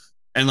everything,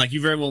 and like you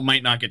very well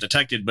might not get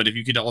detected. But if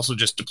you could also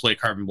just deploy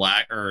Carbon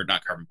Black,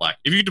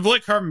 if you could deploy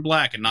Carbon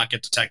Black and not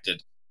get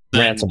detected,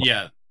 then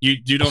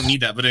you don't need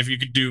that. But if you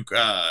could do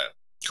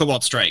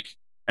Cobalt Strike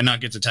and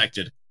not get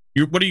detected,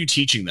 what are you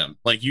teaching them?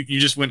 Like you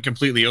just went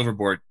completely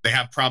overboard. They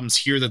have problems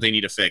here that they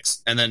need to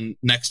fix, and then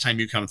next time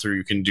you come through,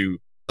 you can do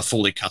a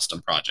fully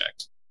custom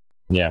project.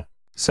 Yeah.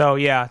 So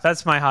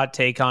that's my hot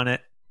take on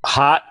it.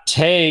 Hot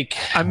take.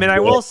 I mean, I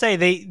will say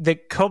the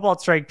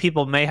Cobalt Strike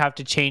people may have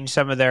to change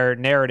some of their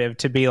narrative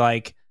to be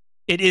like,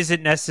 it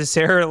isn't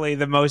necessarily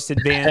the most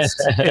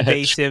advanced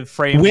evasive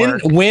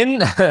framework.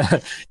 When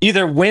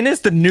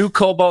is the new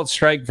Cobalt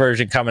Strike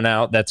version coming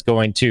out that's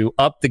going to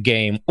up the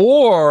game,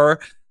 or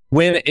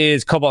when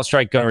is Cobalt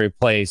Strike going to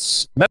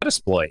replace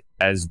Metasploit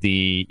as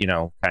the,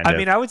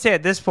 I would say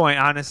at this point,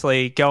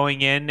 honestly,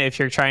 going in, if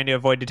you're trying to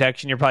avoid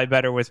detection, you're probably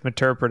better with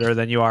Meterpreter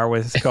than you are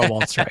with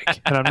Cobalt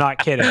Strike. And I'm not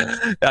kidding.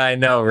 I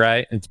know,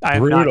 right? It's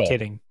brutal. I'm not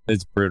kidding.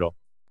 It's brutal.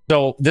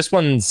 So this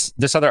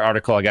other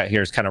article I got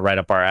here is kind of right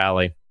up our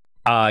alley.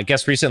 I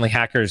guess recently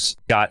hackers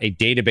got a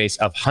database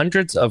of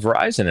hundreds of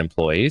Verizon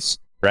employees,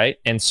 right?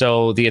 And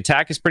so the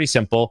attack is pretty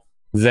simple.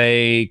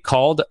 They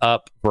called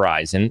up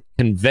Verizon,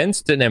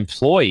 convinced an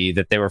employee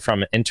that they were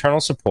from internal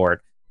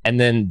support,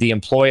 and then the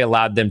employee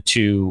allowed them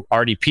to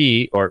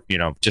RDP or,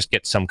 just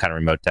get some kind of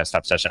remote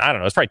desktop session. I don't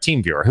know. It's probably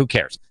TeamViewer. Who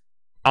cares?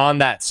 On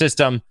that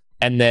system.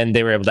 And then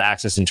they were able to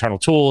access internal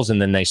tools,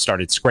 and then they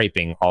started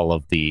scraping all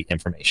of the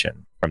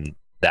information from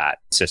that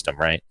system,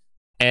 right?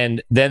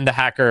 And then the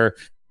hacker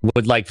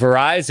would like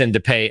Verizon to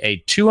pay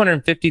a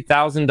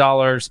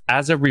 $250,000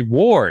 as a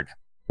reward,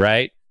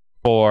 right,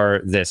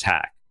 for this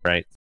hack,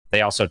 right?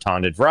 They also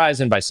taunted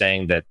Verizon by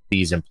saying that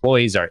these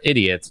employees are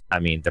idiots. I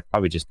mean, they're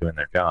probably just doing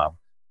their job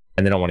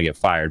and they don't want to get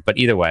fired. But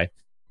either way,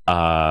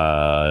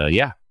 What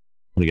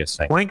do you guys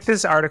think? Link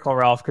this article,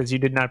 Ralph, because you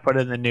did not put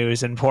it in the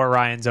news, and poor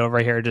Ryan's over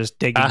here just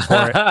digging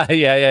for it.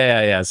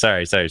 Yeah.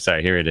 Sorry.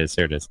 Here it is.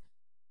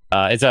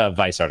 It's a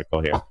Vice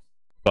article here.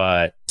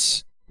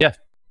 But yeah,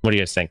 what do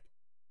you guys think?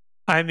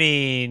 I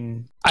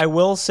mean, I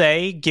will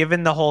say,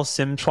 given the whole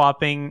SIM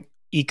swapping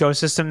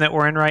ecosystem that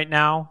we're in right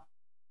now,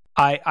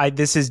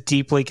 this is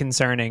deeply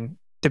concerning,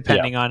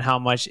 depending on how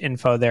much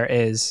info there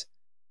is.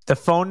 The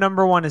phone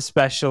number one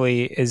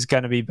especially is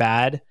going to be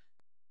bad.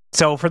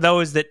 So for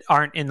those that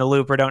aren't in the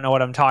loop or don't know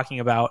what I'm talking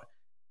about,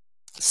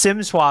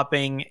 SIM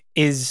swapping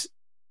is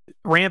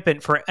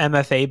rampant for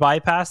MFA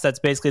bypass. That's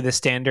basically the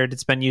standard.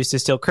 It's been used to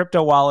steal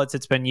crypto wallets.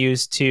 It's been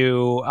used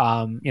to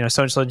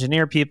social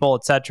engineer people,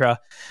 etc.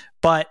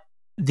 But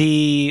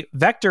the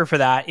vector for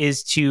that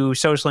is to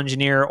social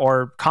engineer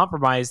or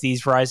compromise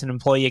these Verizon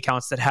employee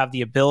accounts that have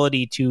the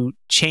ability to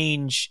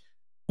change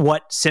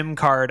what SIM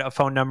card a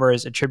phone number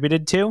is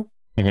attributed to.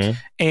 Mm-hmm.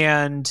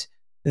 And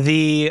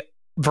the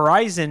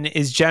Verizon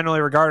is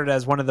generally regarded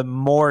as one of the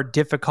more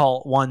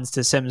difficult ones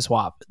to SIM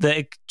swap.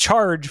 The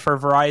charge for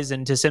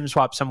Verizon to SIM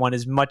swap someone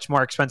is much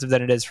more expensive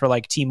than it is for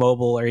like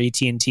T-Mobile or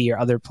AT&T or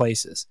other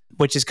places,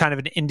 which is kind of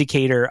an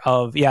indicator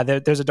of,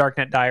 there's a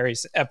Darknet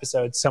Diaries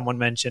episode someone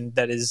mentioned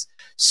that is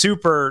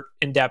super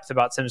in-depth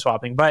about SIM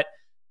swapping. But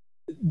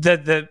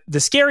the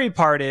scary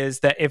part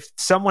is that if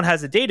someone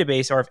has a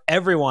database, or if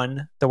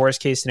everyone, the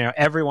worst case scenario,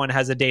 everyone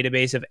has a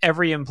database of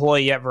every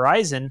employee at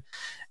Verizon,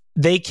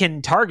 they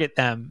can target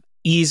them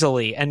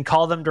easily and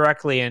call them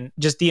directly. And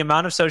just the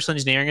amount of social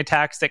engineering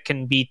attacks that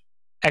can be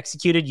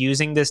executed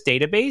using this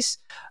database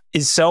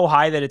is so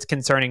high that it's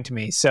concerning to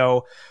me.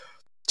 So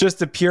just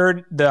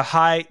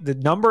the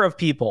number of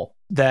people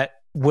that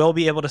will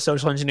be able to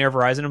social engineer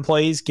Verizon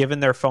employees given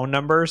their phone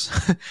numbers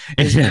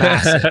is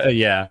massive.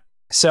 Yeah.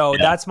 So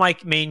that's my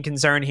main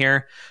concern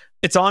here.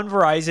 It's on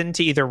Verizon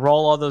to either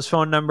roll all those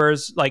phone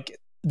numbers. Like,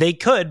 they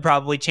could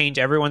probably change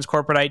everyone's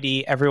corporate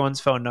ID, everyone's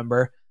phone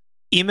number.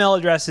 Email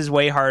address is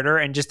way harder,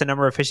 and just the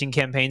number of phishing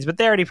campaigns, but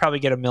they already probably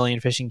get 1 million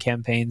phishing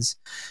campaigns.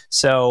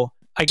 So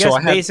I guess I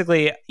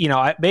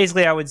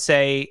would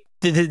say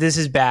this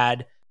is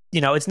bad.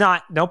 It's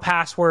not no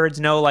passwords,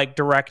 no like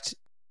direct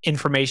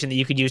information that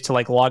you could use to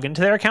like log into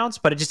their accounts,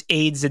 but it just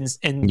aids in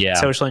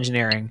social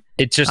engineering.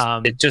 It's just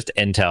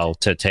intel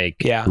to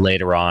take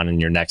later on in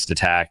your next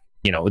attack.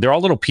 They're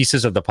all little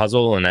pieces of the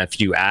puzzle, and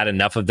if you add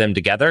enough of them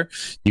together,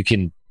 you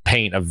can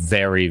paint a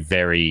very,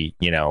 very,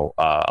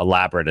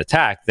 elaborate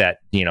attack that,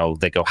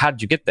 they go, how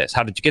did you get this?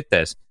 How did you get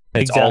this?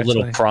 And it's all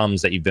little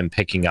crumbs that you've been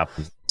picking up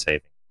and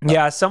saving.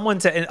 Yeah, someone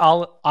said,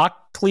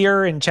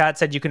 Clear in chat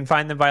said you can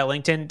find them via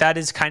LinkedIn. That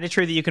is kind of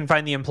true that you can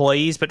find the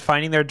employees, but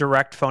finding their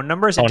direct phone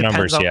numbers,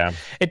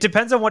 it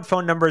depends on what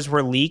phone numbers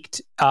were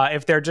leaked.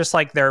 If they're just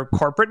like their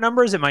corporate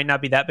numbers, it might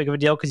not be that big of a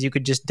deal because you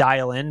could just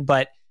dial in.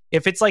 But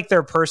if it's like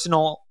their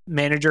personal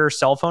manager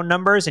cell phone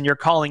numbers and you're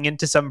calling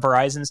into some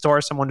Verizon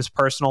store, someone's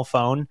personal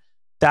phone,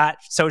 that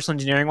social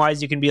engineering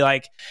wise, you can be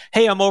like,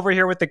 hey, I'm over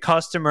here with the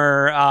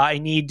customer. I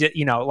need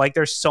to,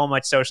 there's so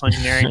much social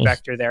engineering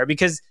vector there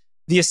because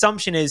the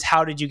assumption is,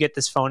 how did you get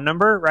this phone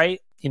number,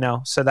 right?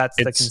 So that's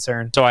the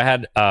concern. So I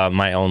had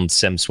my own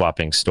SIM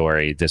swapping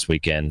story this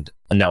weekend.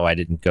 No, I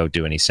didn't go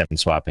do any SIM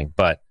swapping,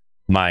 but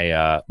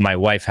my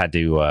wife had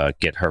to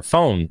get her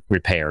phone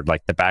repaired,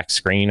 like the back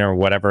screen or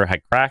whatever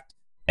had cracked.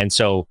 And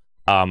so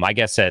I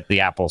guess at the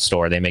Apple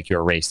store, they make you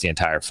erase the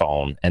entire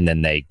phone and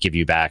then they give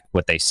you back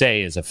what they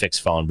say is a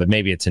fixed phone, but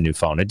maybe it's a new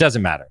phone. It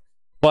doesn't matter.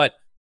 But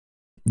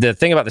the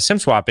thing about the SIM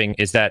swapping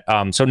is that,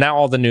 so now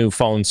all the new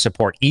phones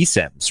support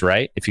eSIMs,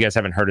 right? If you guys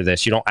haven't heard of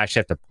this, you don't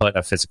actually have to put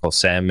a physical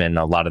SIM in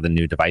a lot of the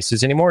new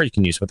devices anymore. You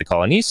can use what they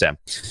call an eSIM.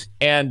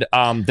 And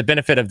the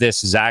benefit of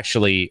this is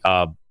actually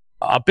a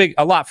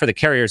lot for the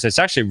carriers. It's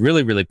actually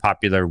really, really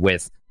popular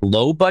with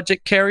low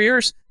budget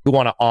carriers who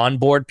want to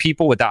onboard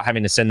people without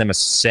having to send them a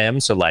SIM.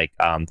 So like,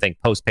 think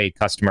postpaid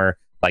customer,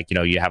 like,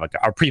 you have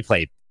a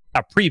prepaid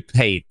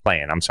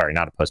plan. I'm sorry,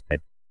 not a postpaid.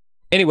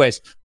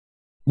 Anyways,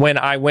 when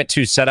I went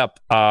to set up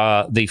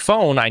the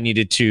phone, I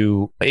needed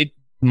to,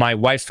 my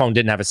wife's phone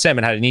didn't have a SIM,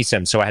 it had an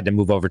eSIM. So I had to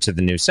move over to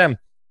the new SIM.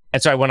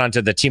 And so I went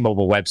onto the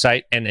T-Mobile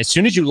website, and as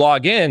soon as you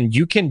log in,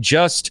 you can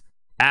just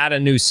add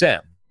a new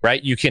SIM,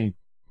 right? You can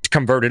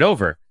convert it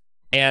over.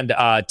 And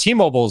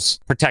T-Mobile's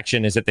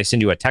protection is that they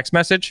send you a text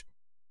message.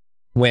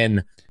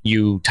 When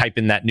you type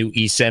in that new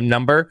eSIM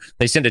number,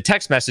 they send a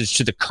text message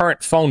to the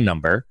current phone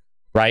number,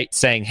 right?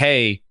 Saying,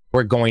 hey,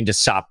 we're going to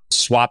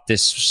swap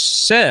this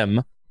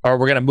SIM, or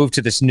we're going to move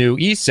to this new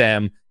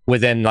eSIM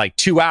within like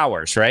 2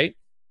 hours, right?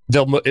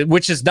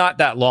 Which is not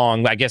that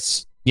long, I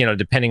guess,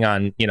 depending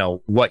on,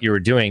 what you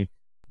were doing.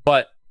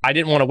 But I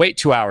didn't want to wait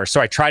 2 hours.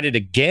 So I tried it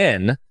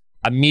again.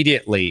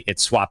 Immediately, it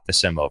swapped the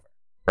SIM over,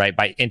 right?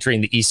 By entering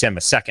the eSIM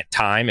a second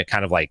time, it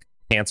kind of like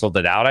canceled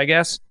it out, I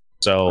guess.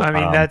 So I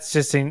mean,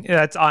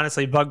 that's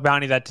honestly bug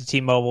bounty that to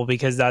T-Mobile,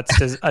 because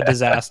that's a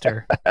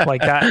disaster.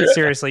 Like that,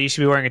 seriously, you should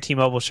be wearing a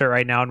T-Mobile shirt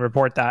right now and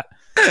report that.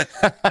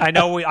 I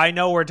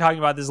know we're talking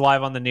about this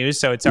live on the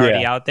news, so it's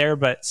already out there,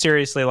 but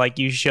seriously, like,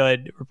 you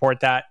should report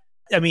that.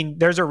 I mean,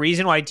 there's a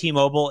reason why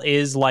T-Mobile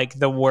is like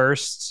the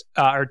worst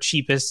or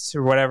cheapest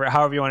or whatever,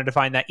 however you want to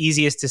define that,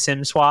 easiest to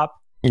SIM swap.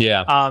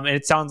 Yeah. And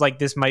it sounds like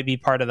this might be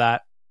part of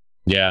that.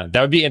 Yeah, that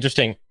would be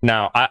interesting.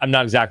 Now, I'm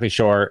not exactly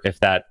sure if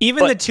that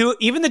the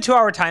 2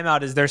 hour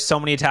timeout is, there's so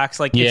many attacks.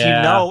 Like,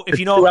 if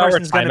you know a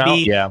person's going to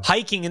be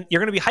hiking, and you're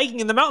going to be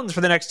hiking in the mountains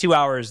for the next 2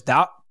 hours,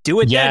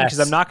 do it then, because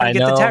I'm not going to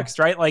get the text,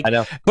 right? Like, I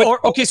know.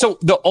 But okay, so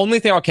the only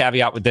thing I'll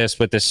caveat with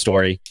this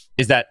story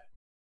is that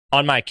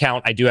on my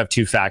account I do have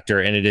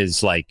 2-factor, and it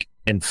is like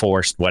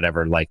enforced,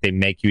 whatever. Like, they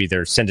make you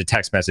either send a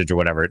text message or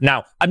whatever.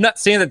 Now, I'm not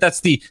saying that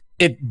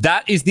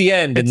that is the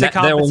end, and that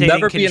there will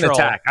never be an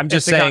attack. I'm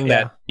just saying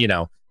that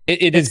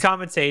It is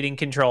compensating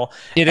control.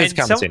 It is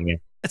compensating.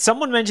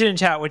 Someone mentioned in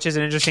chat, which is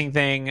an interesting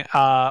thing,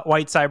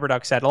 White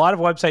Cyberduck said, a lot of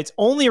websites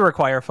only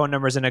require phone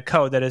numbers and a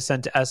code that is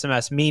sent to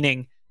SMS,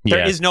 meaning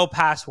there is no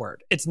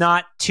password. It's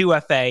not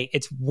 2FA.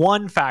 It's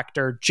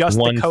 1-factor, just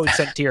the code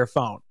sent to your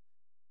phone,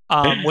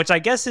 which I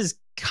guess is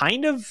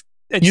kind of...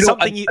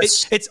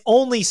 It's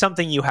only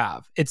something you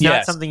have. It's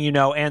not something you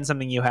know and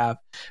something you have.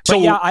 But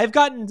I've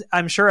gotten,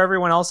 I'm sure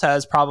everyone else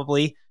has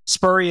probably,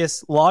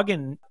 spurious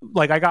login.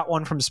 Like, I got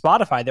one from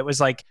Spotify that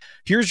was like,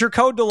 here's your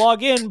code to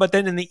log in, but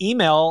then in the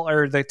email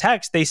or the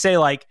text they say,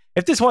 like,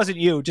 if this wasn't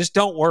you, just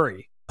don't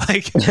worry.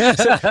 Like,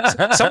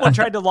 someone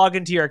tried to log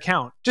into your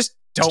account, just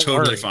don't worry.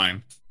 Totally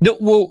fine. No,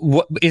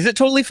 well, is it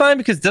totally fine?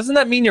 Because doesn't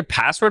that mean your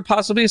password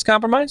possibly is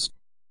compromised?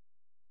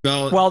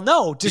 Well,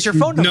 no, just your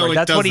phone number. No,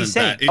 That's what he's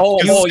saying.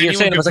 You're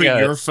saying it was put like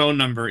your phone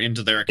number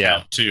into their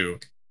account too.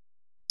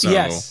 So.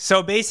 Yes.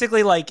 So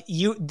basically, like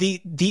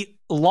the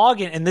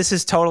login, and this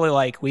is totally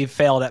like we've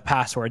failed at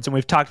passwords, and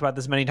we've talked about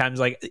this many times.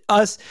 Like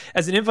us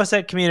as an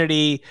Infosec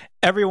community,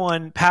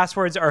 everyone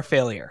passwords are a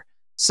failure.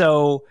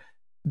 So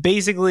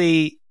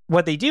basically,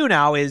 what they do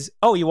now is,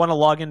 you want to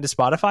log into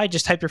Spotify?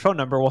 Just type your phone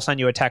number. We'll send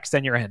you a text.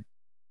 Then you're in.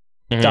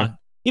 Mm-hmm. Done.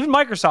 Even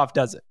Microsoft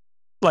does it.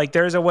 Like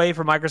there's a way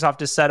for Microsoft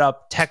to set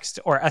up text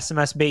or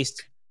SMS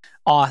based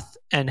auth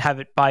and have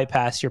it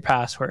bypass your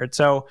password.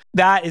 So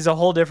that is a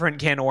whole different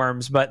can of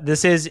worms. But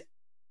this is,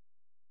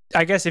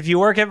 I guess, if you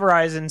work at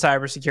Verizon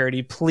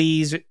cybersecurity,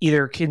 please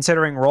either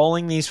considering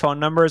rolling these phone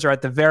numbers, or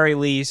at the very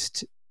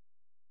least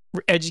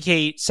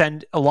educate,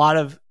 send a lot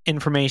of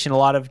information, a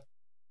lot of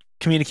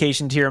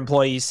communication to your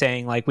employees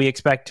saying, like, we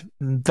expect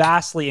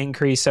vastly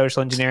increased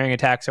social engineering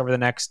attacks over the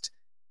next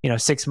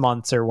 6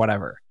 months or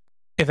whatever,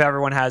 if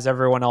everyone has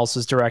everyone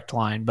else's direct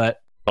line.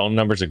 But phone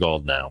numbers are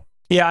gold now.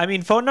 Yeah, I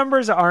mean, phone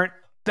numbers aren't,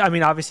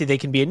 obviously they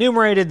can be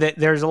enumerated.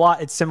 There's a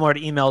lot, it's similar to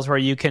emails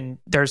where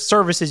there's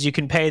services you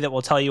can pay that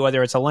will tell you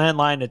whether it's a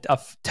landline, a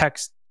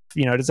text,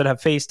 does it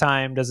have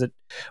FaceTime,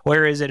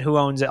 where is it, who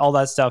owns it, all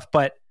that stuff.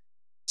 But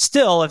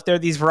still, if they're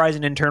these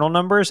Verizon internal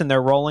numbers and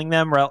they're rolling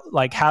them,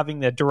 like having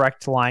the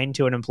direct line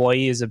to an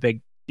employee is a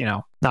big,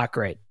 not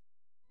great.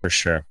 For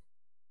sure.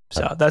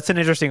 So that's an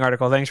interesting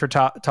article. Thanks for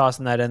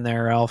tossing that in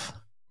there, Ralph.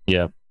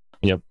 Yep.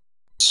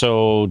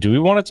 So do we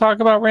want to talk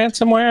about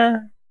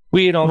ransomware?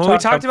 We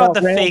talked about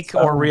the fake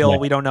or real, yeah.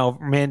 we don't know,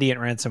 Mandiant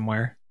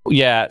ransomware.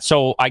 Yeah,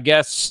 so I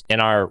guess in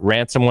our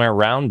ransomware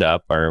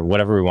roundup, or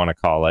whatever we want to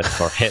call it,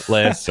 or hit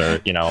list,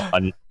 or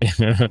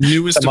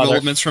newest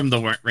developments from the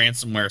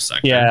ransomware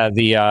sector. Yeah,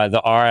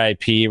 the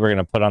RIP we're going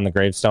to put on the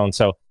gravestone.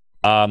 So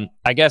I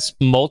guess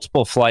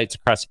multiple flights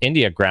across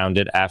India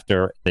grounded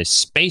after the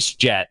Spice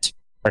Jet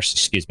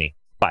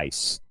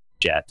Airlines.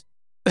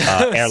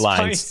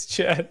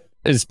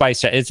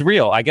 Spice Jet. It's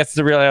real. I guess it's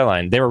a real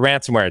airline. They were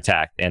ransomware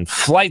attacked and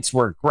flights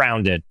were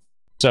grounded.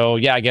 So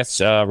yeah, I guess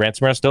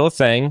ransomware is still a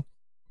thing.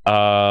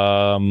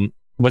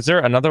 Was there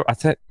another?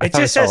 It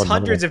just says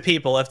hundreds of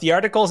people. If the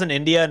article's in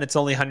India and it's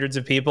only hundreds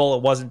of people,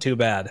 it wasn't too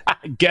bad. I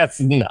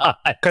guess not.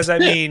 Because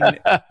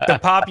the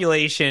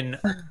population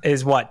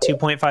is what,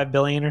 2.5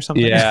 billion or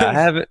something?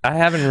 Yeah, I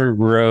haven't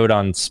rode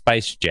on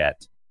Spice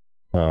Jet.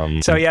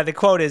 So yeah, the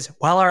quote is,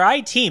 while our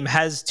IT team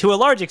has to a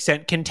large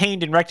extent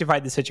contained and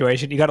rectified the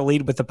situation, you got to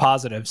lead with the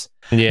positives.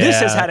 Yeah. This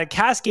has had a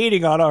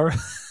cascading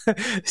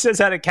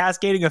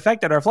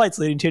effect on our flights,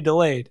 leading to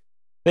delayed.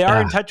 They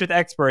are in touch with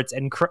experts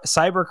and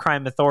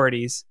cybercrime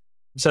authorities.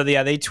 So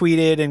yeah, they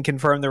tweeted and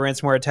confirmed the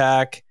ransomware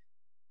attack.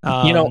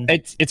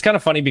 It's kind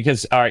of funny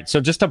because, all right, so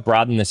just to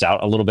broaden this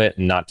out a little bit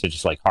and not to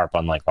just like harp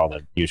on like all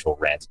the usual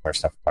ransomware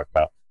stuff we talk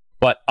about,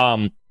 but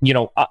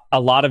a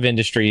lot of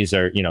industries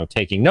are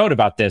taking note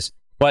about this.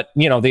 But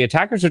the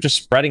attackers are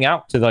just spreading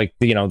out to like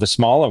the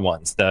smaller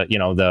ones,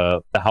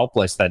 the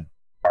helpless that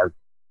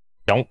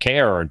don't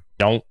care or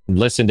don't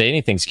listen to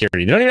anything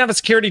security. They don't even have a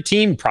security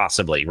team,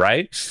 possibly,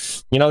 right?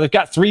 They've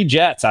got 3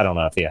 jets. I don't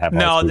know if you have.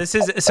 No, this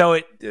is so.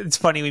 It's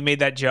funny we made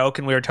that joke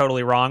and we were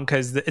totally wrong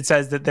because it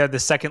says that they're the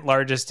second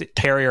largest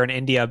carrier in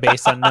India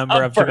based on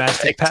number of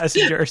domestic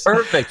passengers.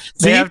 Perfect.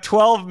 They have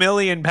 12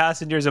 million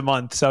passengers a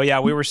month. So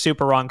yeah, we were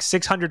super wrong.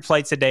 600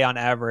 flights a day on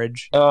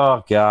average.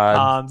 Oh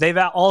god. They've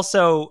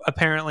also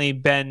apparently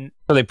been.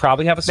 So they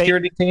probably have a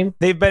security team.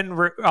 They've been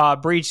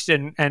breached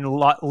and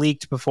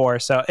leaked before.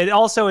 So it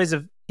also is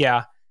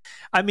yeah.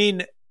 I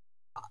mean,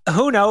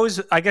 who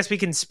knows? I guess we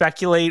can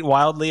speculate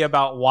wildly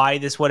about why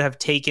this would have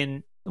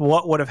taken.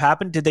 What would have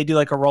happened? Did they do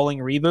like a rolling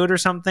reboot or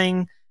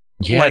something?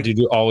 Yeah, did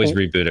you always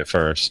reboot it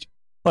first?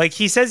 Like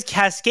he says,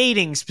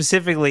 cascading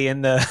specifically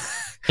in the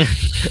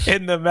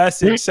in the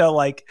message. So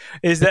like,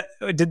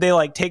 did they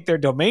like take their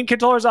domain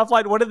controllers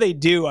offline? What did they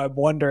do? I'm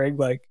wondering.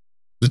 Like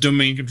the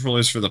domain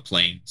controllers for the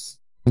planes.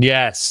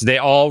 Yes, they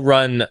all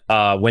run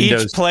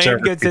Windows.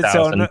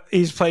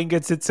 Each plane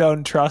gets its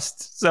own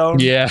trust zone.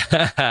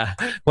 Yeah,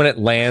 when it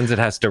lands, it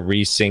has to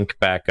resync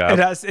back up.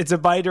 It's a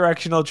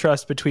bidirectional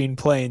trust between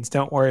planes.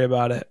 Don't worry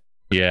about it.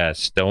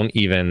 Yes, don't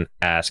even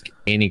ask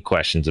any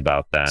questions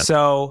about that.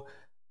 So,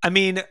 I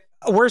mean,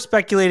 we're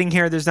speculating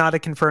here. There's not a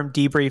confirmed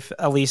debrief,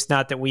 at least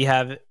not that we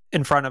have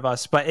in front of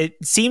us. But it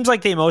seems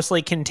like they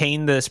mostly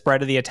contain the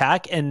spread of the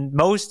attack, and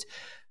most,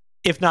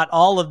 if not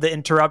all of the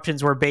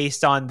interruptions were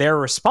based on their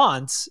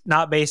response,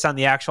 not based on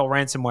the actual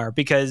ransomware.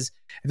 Because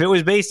if it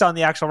was based on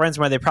the actual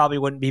ransomware, they probably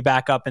wouldn't be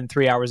back up in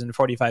 3 hours and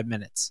 45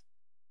 minutes.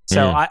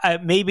 So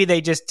maybe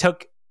they just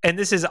took, and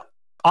this is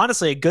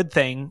honestly a good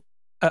thing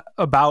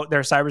about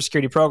their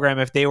cybersecurity program,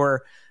 if they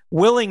were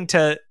willing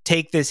to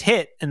take this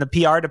hit in the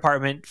PR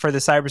department for the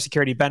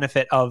cybersecurity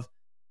benefit of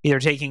either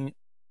taking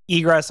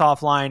egress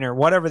offline or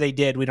whatever they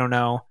did, we don't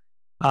know.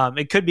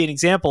 It could be an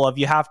example of,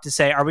 you have to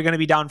say, are we going to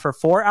be down for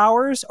 4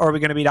 hours or are we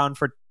going to be down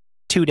for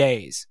 2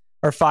 days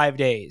or 5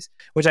 days?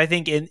 Which I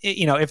think,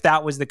 if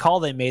that was the call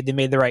they made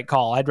the right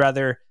call. I'd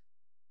rather,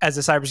 as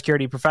a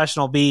cybersecurity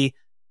professional,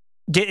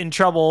 get in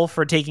trouble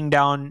for taking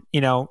down,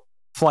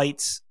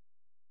 flights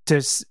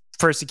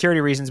for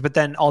security reasons, but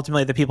then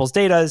ultimately the people's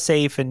data is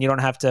safe and you don't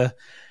have to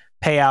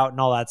pay out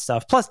and all that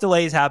stuff. Plus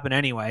delays happen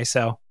anyway,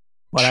 so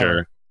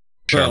whatever.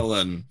 Sure. Well,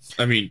 then,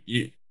 I mean,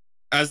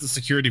 as the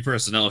security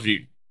personnel, if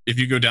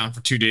you go down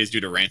for 2 days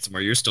due to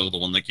ransomware, you're still the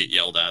one that get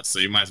yelled at. So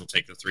you might as well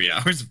take the 3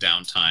 hours of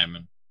downtime.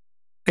 And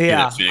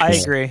yeah, I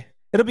agree.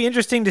 It'll be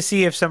interesting to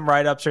see if some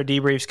write-ups or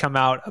debriefs come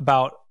out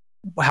about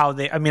how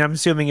they. I mean, I'm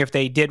assuming if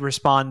they did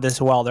respond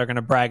this well, they're going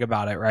to brag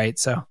about it, right?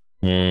 So,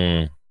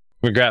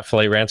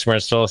 regretfully, ransomware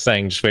is still a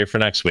thing. Just wait for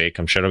next week.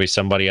 I'm sure it'll be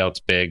somebody else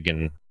big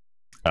and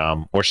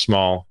or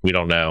small. We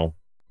don't know.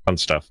 Fun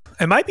stuff.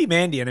 It might be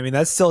Mandiant. I mean,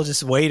 that's still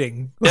just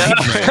waiting.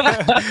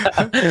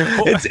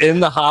 It's in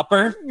the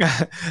hopper.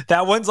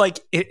 That one's like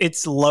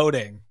it's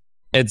loading.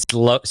 It's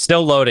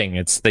still loading.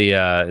 It's the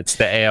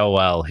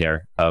AOL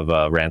here of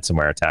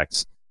ransomware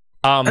attacks.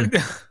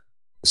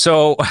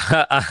 So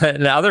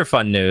in other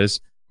fun news,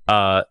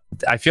 I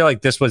feel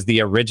like this was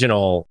the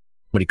original.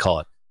 What do you call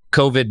it?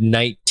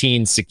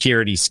 COVID-19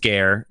 security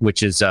scare,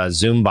 which is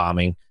Zoom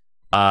bombing.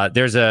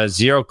 There's a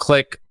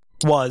zero-click.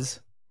 Was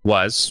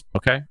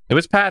okay. It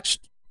was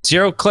patched.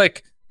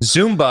 Zero-click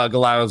Zoom bug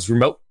allows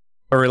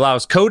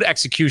code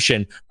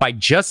execution by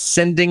just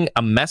sending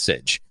a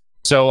message.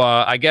 So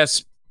I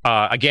guess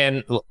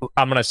again,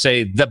 I'm gonna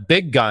say the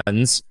big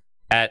guns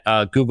at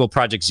Google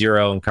Project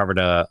Zero uncovered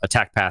a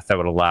attack path that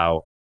would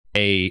allow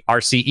a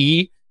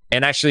RCE,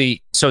 and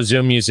actually, so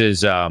Zoom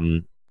uses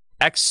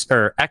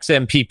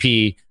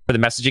XMPP for the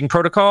messaging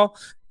protocol.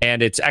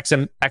 And it's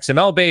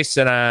XML based,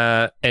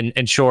 and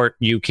in short,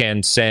 you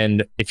can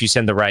send, if you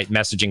send the right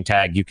messaging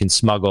tag, you can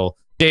smuggle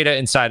data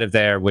inside of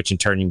there, which in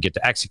turn you can get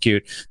to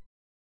execute.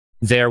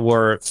 There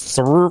were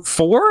four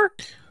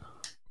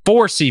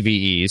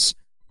CVEs.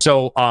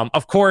 So,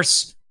 of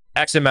course,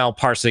 XML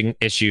parsing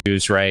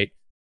issues, right?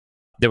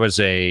 There was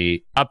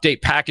a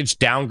update package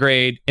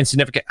downgrade,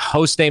 insignificant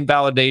host name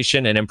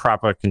validation, and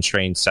improper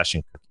constrained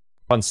session cookie.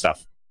 Fun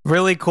stuff.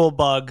 Really cool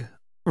bug.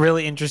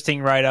 Really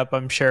interesting write-up,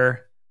 I'm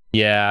sure.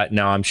 Yeah,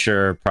 no, I'm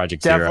sure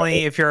Project Zero.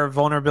 Definitely, if you're a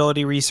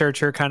vulnerability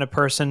researcher kind of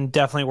person,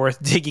 definitely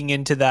worth digging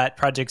into that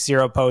Project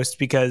Zero post,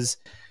 because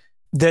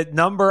the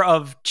number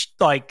of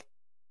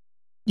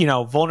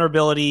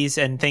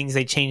vulnerabilities and things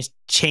they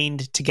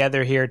chained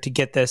together here to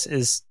get this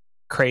is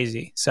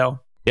crazy. So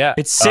yeah,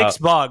 it's 6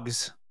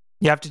 bugs.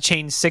 You have to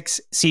chain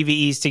 6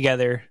 CVEs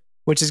together,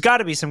 which has got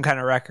to be some kind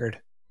of record.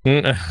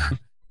 I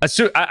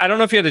don't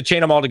know if you had to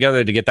chain them all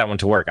together to get that one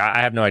to work.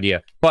 I have no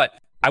idea, but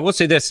I will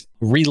say this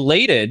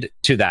related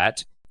to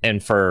that,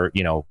 and for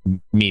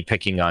me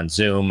picking on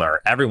Zoom, or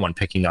everyone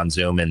picking on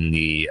Zoom in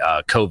the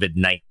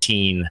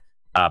COVID-19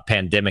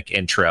 pandemic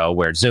intro,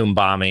 where Zoom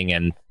bombing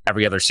and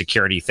every other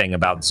security thing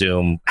about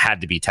Zoom had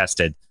to be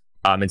tested,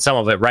 and some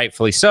of it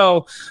rightfully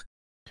so.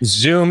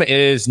 Zoom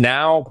is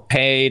now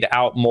paid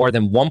out more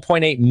than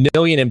 1.8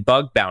 million in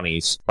bug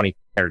bounties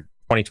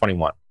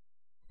 2021,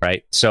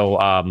 right?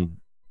 So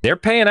they're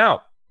paying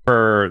out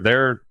for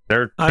their.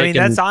 I mean,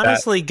 that's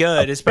honestly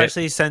good,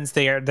 especially since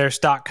their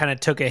stock kind of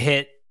took a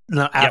hit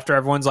after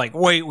everyone's like,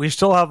 wait, we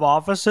still have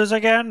offices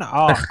again?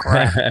 Oh,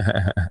 crap.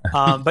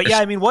 But yeah,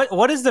 I mean,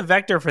 what is the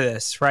vector for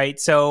this, right?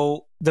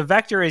 So the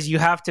vector is you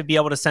have to be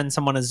able to send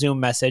someone a Zoom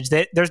message.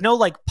 There's no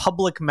like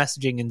public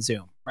messaging in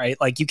Zoom, right?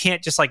 Like you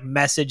can't just like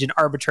message an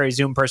arbitrary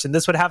Zoom person.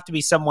 This would have to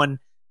be someone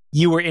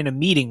you were in a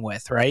meeting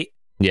with, right?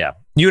 Yeah,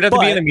 you would have to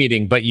be in a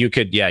meeting, but you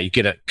could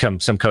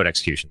some code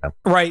execution though.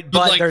 Right,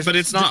 but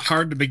it's not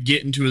hard to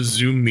get into a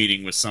Zoom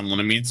meeting with someone.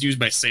 I mean, it's used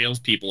by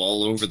salespeople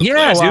all over the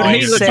place. Well,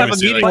 hey, let's have a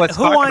meeting. But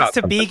who wants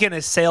to beacon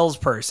a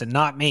salesperson?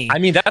 Not me. I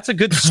mean, that's a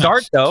good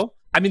start, though.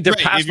 I mean, their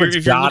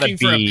password's gotta be.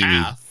 For a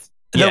path.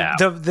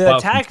 The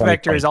attack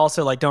vector is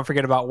also like, don't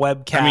forget about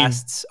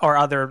webcasts or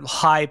other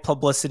high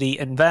publicity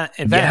events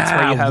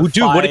where you have.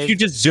 Dude, what if you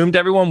just zoomed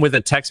everyone with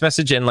a text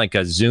message and like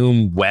a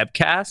Zoom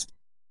webcast?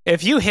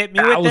 If you hit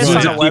me with this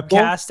on a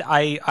webcast,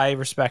 I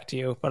respect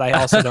you, but I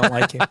also don't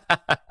like you.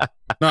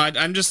 No,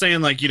 I'm just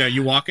saying, like,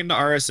 you walk into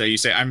RSA, you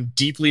say, I'm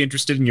deeply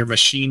interested in your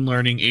machine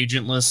learning,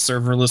 agentless,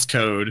 serverless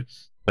code,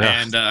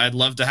 and I'd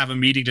love to have a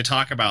meeting to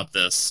talk about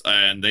this.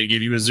 And they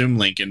give you a Zoom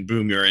link, and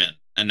boom, you're in.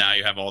 And now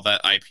you have all that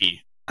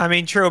IP. I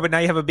mean, true, but now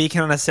you have a beacon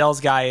on a sales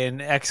guy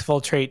and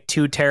exfiltrate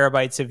 2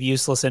 terabytes of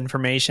useless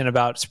information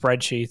about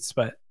spreadsheets.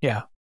 But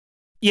yeah.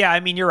 Yeah,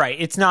 I mean, you're right.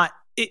 It's not...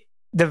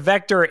 The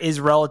vector is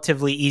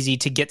relatively easy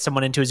to get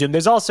someone into a Zoom.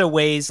 There's also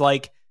ways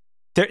like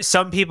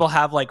some people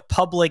have like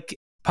public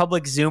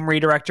Zoom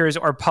redirectors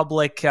or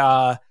public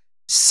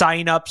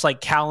signups,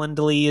 like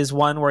Calendly is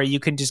one where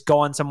you can just go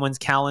on someone's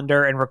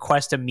calendar and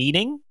request a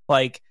meeting.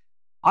 Like,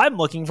 I'm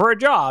looking for a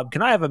job.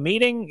 Can I have a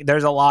meeting?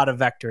 There's a lot of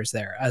vectors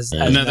there. As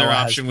another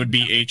option would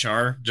be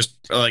HR, just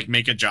like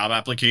make a job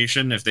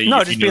application. If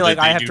just be like,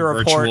 I have to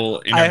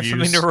report. I have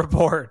something to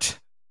report.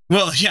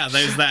 Well, yeah,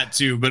 there's that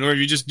too. But or if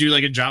you just do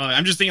like a job,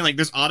 I'm just thinking like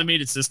there's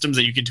automated systems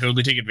that you can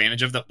totally take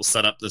advantage of that will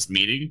set up this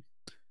meeting,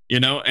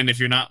 and if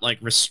you're not like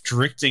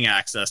restricting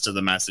access to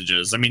the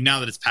messages, I mean, now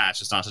that it's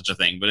patched, it's not such a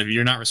thing. But if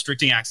you're not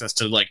restricting access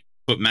to like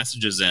put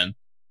messages in,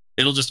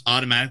 it'll just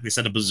automatically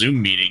set up a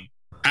Zoom meeting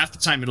half the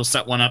time it'll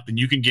set one up and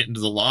you can get into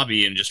the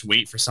lobby and just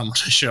wait for someone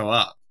to show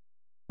up.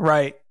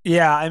 Right.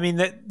 Yeah. I mean,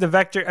 the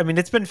vector, I mean,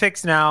 it's been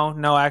fixed now.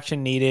 No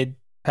action needed.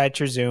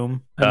 Patch your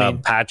Zoom.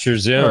 Patch your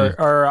Zoom.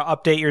 Or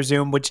update your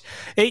Zoom, which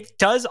it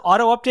does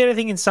auto update, I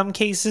think, in some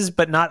cases,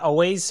 but not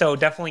always. So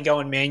definitely go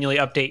and manually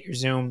update your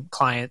Zoom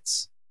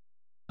clients.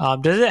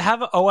 Does it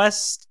have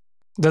OS?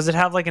 Does it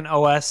have like an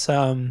OS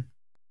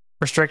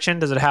restriction?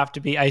 Does it have to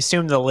be? I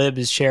assume the lib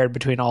is shared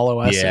between all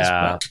OSs.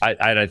 Yeah,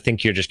 I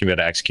think you're just gonna be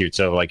able to execute.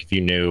 So like if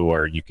you knew,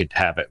 or you could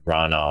have it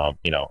run a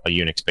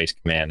Unix-based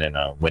command and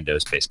a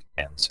Windows-based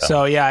command.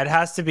 So yeah, it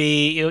has to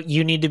be.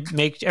 You need to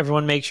make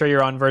sure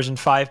you're on version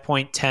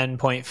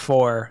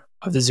 5.10.4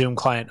 of the Zoom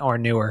client or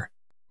newer.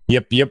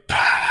 Yep.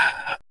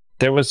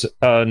 There was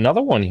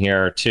another one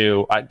here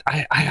too.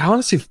 I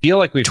honestly feel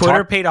like we've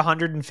Twitter paid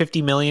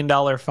 $150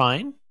 million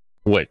fine.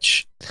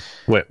 Which,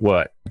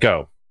 what?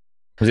 Go.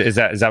 Is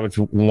that what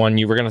one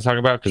you were going to talk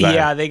about?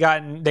 Yeah, they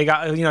got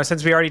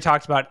since we already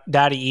talked about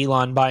Daddy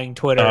Elon buying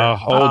Twitter.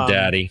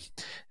 Daddy.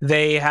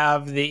 They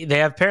have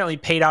apparently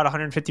paid out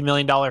 $150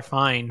 million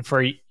fine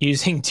for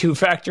using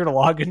two-factor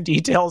login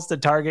details to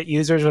target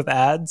users with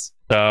ads.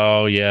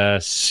 Oh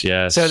yes.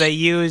 So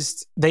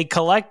they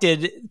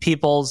collected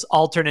people's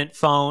alternate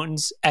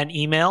phones and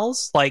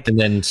emails, and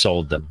then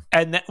sold them.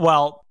 Sold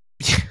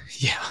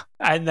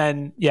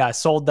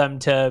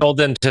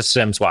them to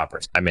SIM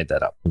swappers. I made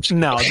that up.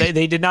 No,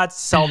 they did not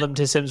sell them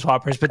to SIM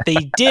swappers, but they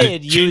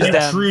did use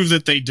them. Prove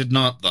that they did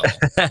not, though.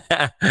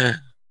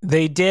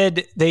 They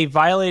did. They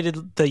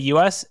violated the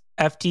U.S.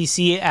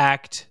 FTC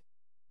Act.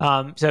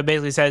 So it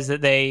basically says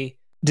that they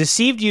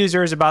deceived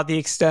users about the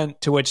extent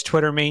to which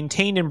Twitter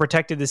maintained and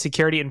protected the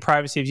security and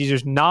privacy of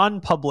users'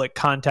 non-public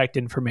contact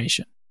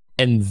information.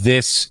 And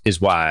this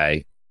is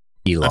why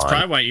Elon. That's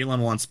probably why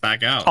Elon wants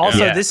back out.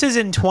 Also, This is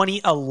in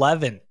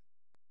 2011.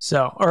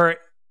 No.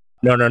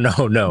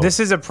 This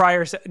is a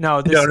prior.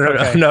 No.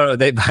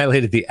 They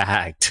violated the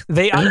act.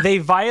 They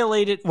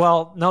violated.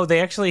 Well, no,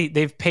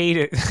 they've paid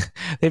it.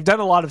 They've done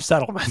a lot of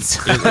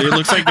settlements. It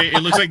looks like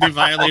they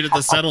violated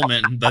the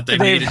settlement that they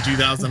made in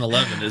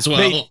 2011 as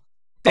well.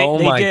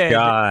 They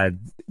God.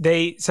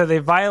 They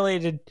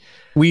violated.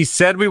 We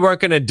said we weren't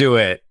going to do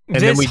it, and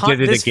then we did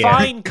it again. This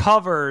fine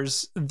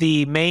covers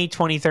the May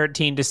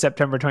 2013 to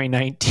September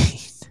 2019.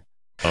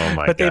 Oh my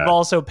God! But they've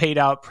also paid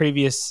out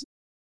previous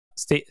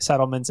state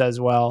settlements as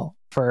well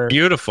for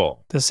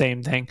beautiful the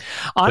same thing.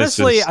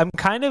 Honestly, I'm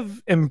kind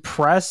of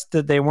impressed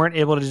that they weren't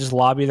able to just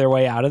lobby their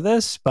way out of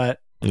this. But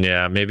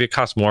yeah, maybe it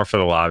costs more for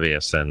the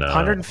lobbyists than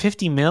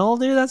 150 mil,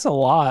 dude. That's a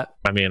lot.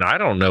 I mean, I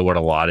don't know what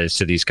a lot is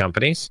to these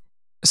companies.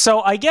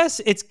 So I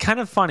guess it's kind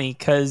of funny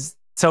because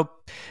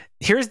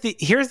here's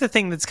the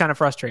thing that's kind of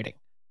frustrating.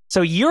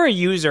 So you're a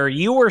user,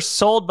 you were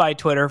sold by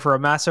Twitter for a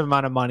massive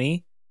amount of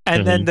money,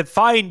 and then the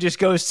fine just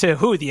goes to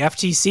who? The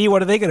FTC?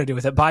 What are they going to do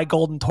with it? Buy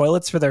golden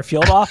toilets for their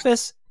field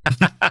office?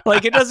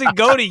 It doesn't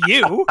go to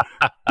you.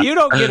 You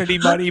don't get any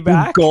money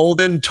back.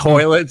 Golden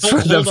toilets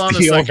for the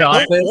field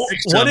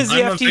office. What is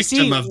the I'm FTC? a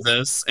victim of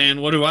this,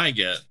 and what do I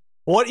get?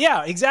 What?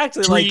 Yeah,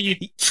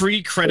 exactly.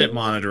 Free credit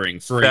monitoring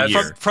for a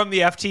year from the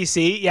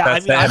FTC. Yeah,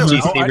 that's the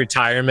FTC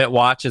retirement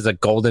watch is a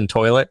golden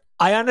toilet.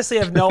 I honestly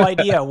have no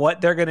idea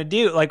what they're going to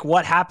do.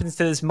 What happens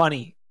to this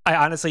money? I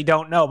honestly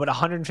don't know. But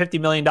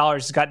 $150 million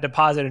just got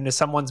deposited into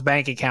someone's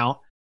bank account,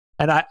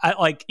 and I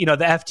the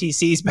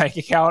FTC's bank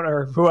account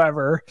or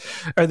whoever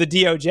or the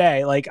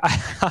DOJ.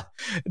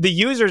 The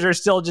users are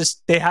still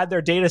they had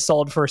their data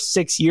sold for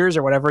 6 years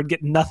or whatever and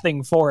get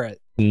nothing for it.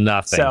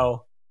 Nothing.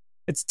 So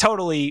it's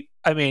totally.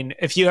 I mean,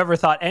 if you ever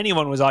thought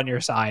anyone was on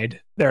your side,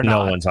 they're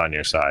not. No one's on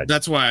your side.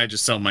 That's why I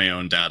just sell my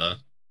own data.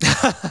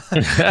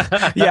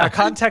 Yeah,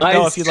 contact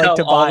Noah if you'd like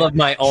to buy all of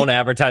my own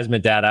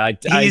advertisement data.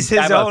 He's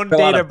his own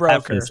data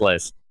broker.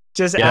 List.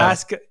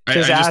 Ask.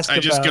 I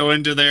just go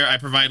into there. I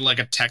provide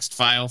a text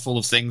file full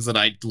of things that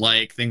I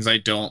like, things I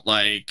don't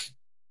like.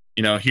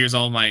 Here's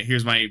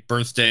my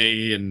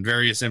birthday and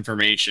various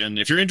information.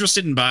 If you're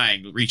interested in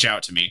buying, reach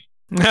out to me.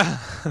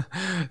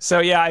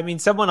 So yeah, I mean,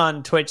 someone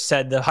on Twitch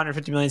said the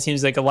 150 million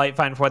seems like a light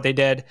fine for what they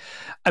did.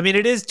 I mean,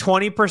 it is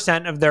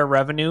 20% of their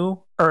revenue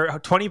or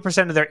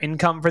 20% of their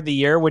income for the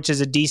year, which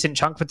is a decent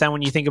chunk. But then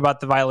when you think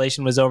about the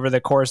violation was over the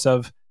course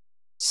of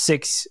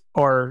six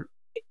or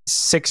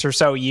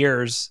so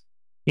years,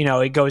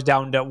 it goes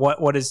down to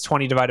what is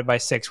 20 divided by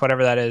 6,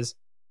 whatever that is,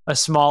 a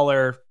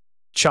smaller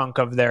chunk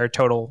of their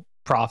total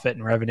profit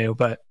and revenue.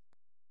 But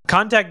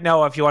contact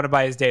Noah if you want to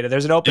buy his data.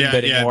 There's an open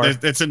bidding war.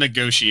 It's a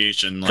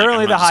negotiation.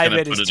 Currently, the high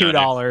bid is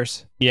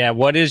 $2. Yeah,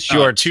 what is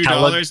your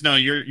 $2? No,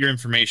 your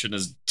information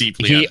is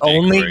deeply. He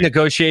only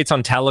negotiates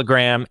on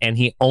Telegram, and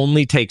he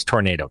only takes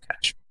Tornado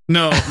Cash.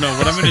 No.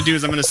 What I'm going to do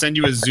is I'm going to send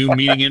you a Zoom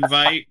meeting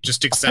invite.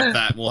 Just accept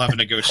that. We'll have a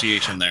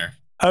negotiation there.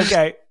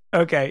 Okay.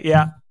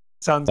 Yeah,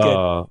 sounds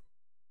good.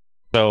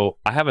 So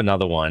I have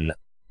another one.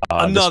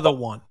 Another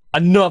one.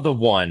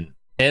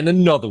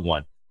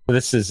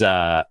 This is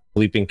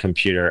Bleeping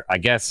Computer. I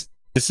guess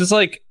this is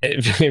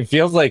it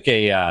feels like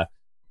a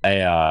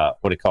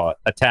what do you call it,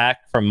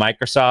 attack from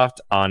Microsoft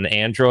on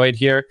Android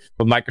here,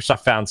 but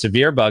Microsoft found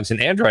severe bugs in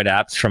Android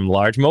apps from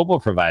large mobile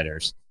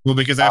providers. Well,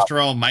 because after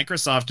all,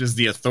 Microsoft is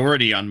the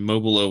authority on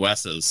mobile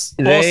OSs.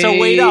 Well, so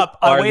wait up,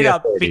 authority.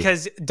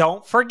 because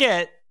don't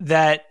forget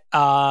that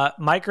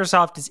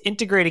Microsoft is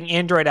integrating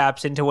Android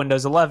apps into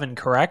Windows 11,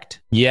 correct?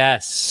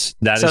 Yes,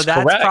 that's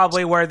correct.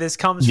 Probably where this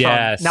comes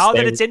from. Now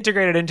that it's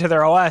integrated into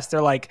their OS,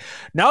 they're like,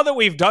 now that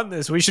we've done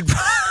this, we should.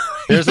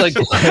 There's like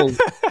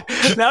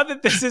now that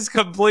this is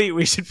complete,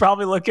 we should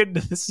probably look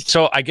into this.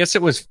 So I guess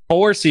it was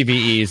 4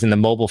 CVEs in the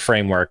mobile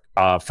framework.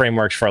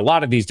 Frameworks for a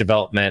lot of these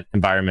development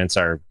environments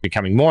are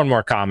becoming more and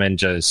more common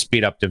to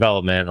speed up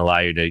development and allow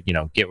you to,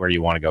 get where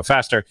you want to go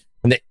faster.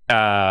 And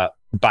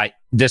by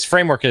this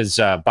framework is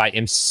by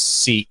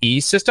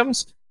MCE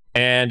systems,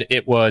 and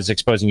it was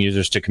exposing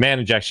users to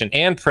command injection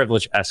and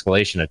privilege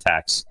escalation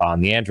attacks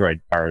on the Android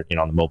or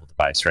on the mobile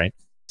device, right?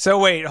 So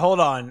wait,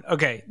 hold on.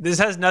 Okay, this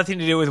has nothing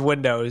to do with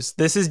Windows.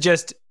 This is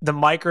just the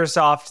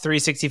Microsoft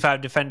 365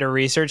 Defender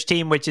research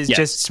team, which is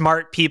just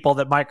smart people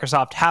that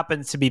Microsoft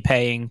happens to be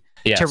paying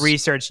to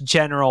research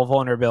general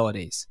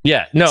vulnerabilities.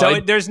 Yeah, no. So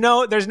there's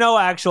no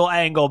actual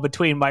angle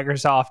between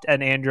Microsoft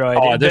and Android.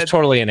 Oh, there's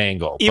totally an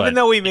angle. Even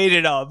though we made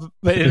it up,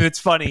 but it's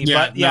funny.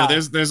 No,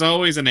 there's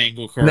always an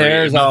angle, Corey.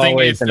 There's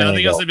always an angle.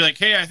 Nothing else to be like,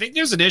 hey, I think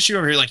there's an issue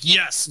over here. Like,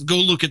 yes, go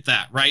look at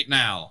that right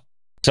now.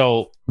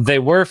 So they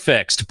were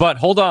fixed, but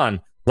hold on.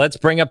 Let's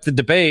bring up the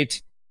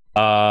debate.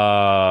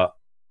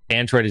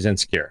 Android is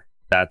insecure.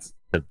 That's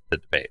the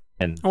debate.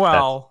 And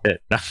well,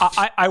 that's it.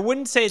 I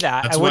wouldn't say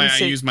that. That's why I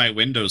use my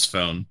Windows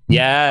phone.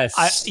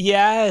 Yes.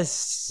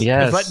 Yes.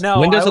 But no,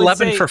 Windows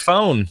 11 for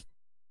phone.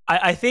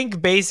 I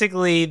think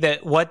basically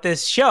that what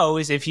this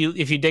shows, if you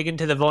dig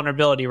into the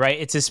vulnerability, right,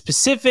 it's a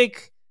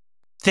specific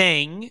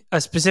thing, a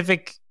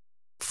specific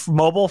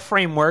mobile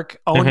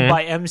framework owned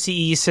by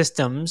MCE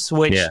systems,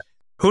 which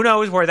who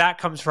knows where that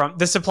comes from.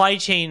 The supply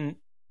chain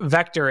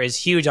vector is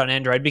huge on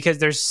Android because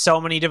there's so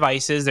many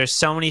devices, there's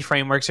so many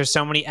frameworks, there's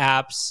so many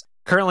apps.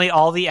 Currently,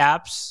 all the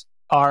apps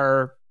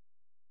are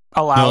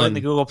allowed in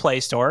the Google Play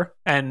Store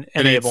and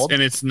enabled.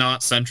 And it's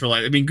not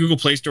centralized. I mean, Google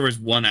Play Store is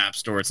one app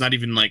store. It's not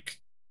even like...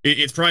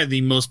 It's probably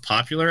the most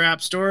popular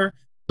app store,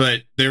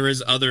 but there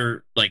is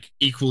other like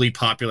equally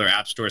popular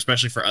app store,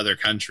 especially for other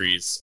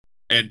countries.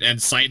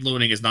 And side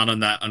loading is not on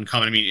that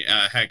uncommon. I mean,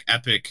 heck,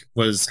 Epic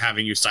was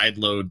having you side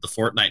load the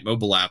Fortnite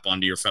mobile app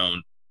onto your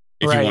phone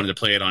if you wanted to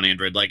play it on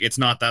Android. Like, it's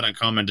not that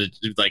uncommon to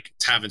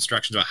have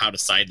instructions about how to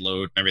side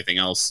load and everything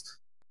else.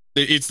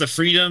 It's the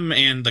freedom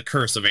and the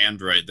curse of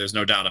Android. There's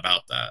no doubt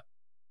about that.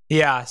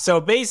 Yeah. So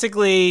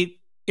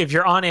basically, if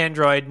you're on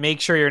Android,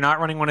 make sure you're not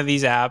running one of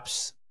these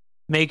apps.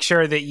 Make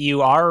sure that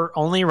you are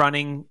only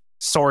running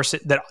sources,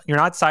 that you're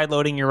not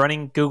sideloading, you're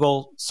running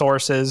Google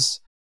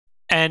sources.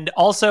 And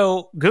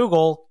also,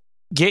 Google,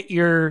 get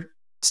your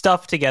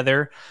stuff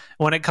together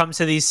when it comes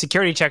to these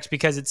security checks,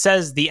 because it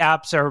says the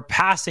apps are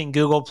passing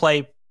Google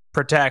Play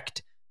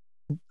Protect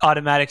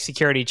automatic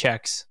security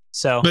checks.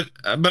 So,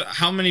 but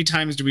how many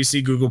times do we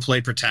see Google Play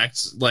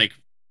Protect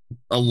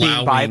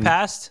allowing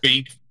bypassed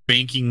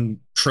banking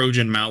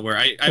Trojan malware?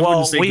 I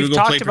wouldn't say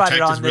Google Play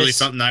Protect is really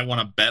something I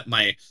want to bet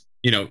my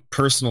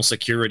personal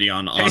security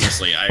on,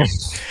 honestly.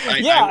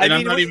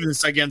 I'm not even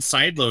against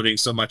sideloading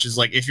so much as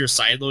if you're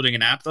sideloading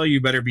an app, though, you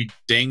better be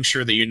dang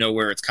sure that you know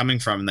where it's coming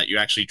from and that you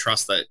actually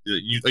trust that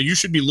you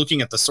should be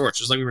looking at the source,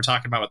 just like we were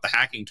talking about with the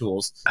hacking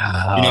tools.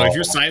 If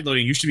you're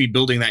sideloading, you should be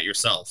building that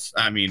yourself.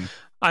 I mean,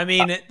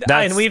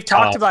 and we've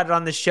talked about it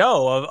on the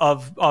show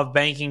of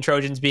banking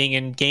Trojans being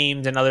in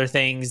games and other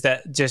things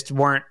that just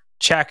weren't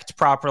checked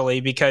properly,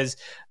 because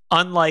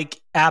unlike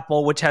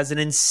Apple, which has an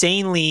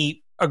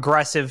insanely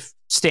aggressive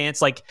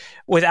stance, like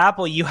with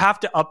Apple, you have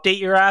to update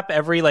your app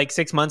every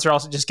 6 months or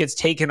else it just gets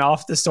taken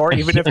off the store,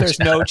 even if there's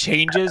no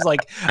changes.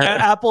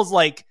 Apple's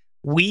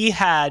we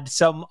had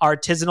some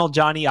artisanal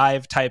Johnny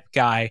Ive type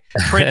guy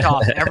print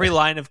off every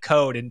line of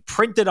code and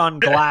print it on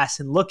glass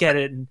and look at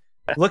it and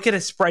look at a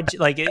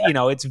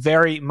spreadsheet. It's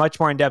very much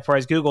more in depth,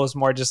 whereas Google is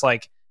more just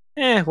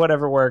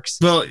whatever works.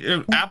 Well,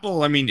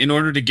 Apple, in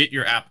order to get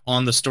your app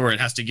on the store, it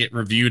has to get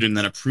reviewed and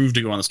then approved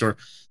to go on the store.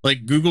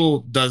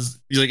 Google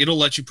does, it'll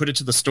let you put it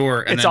to the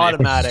store and it's then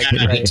automatic.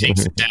 It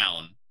takes it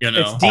down.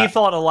 It's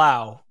default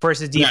allow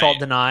versus default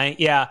deny.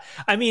 Yeah.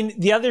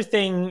 The other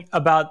thing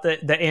about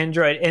the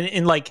Android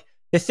and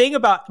the thing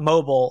about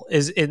mobile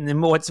is,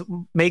 and what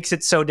makes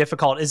it so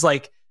difficult is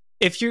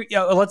if you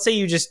let's say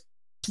you just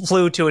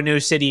flew to a new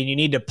city and you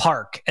need to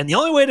park, and the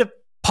only way to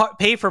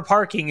pay for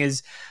parking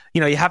is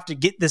you have to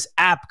get this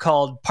app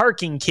called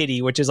Parking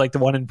Kitty, which is the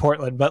one in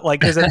Portland, but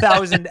there's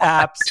 1,000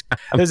 apps.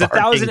 There's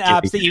 1,000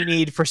 apps that you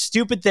need for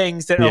stupid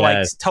things that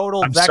are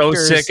total I'm vectors. So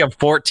sick of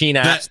 14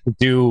 apps to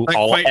do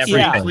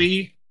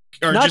everything.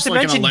 Or not just to an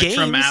mention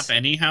Electrum games. app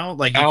anyhow.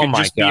 It could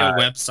just be a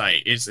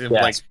website. It's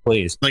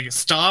please.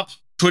 Stop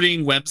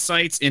putting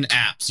websites in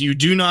apps. You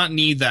do not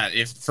need that.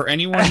 If for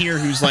anyone here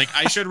who's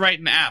I should write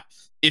an app,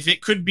 if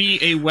it could be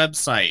a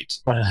website,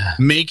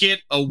 make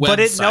it a website. But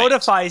it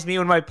notifies me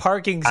when my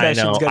parking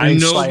session's going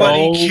to expire.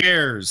 Nobody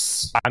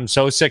cares. I'm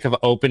so sick of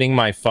opening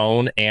my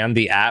phone and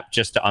the app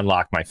just to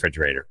unlock my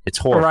refrigerator. It's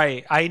horrible.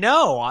 Right. I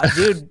know.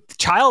 Dude,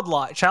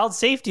 child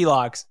safety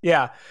locks.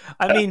 Yeah.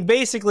 I mean,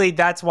 basically,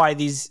 that's why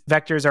these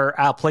vectors are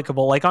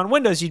applicable. Like on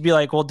Windows, you'd be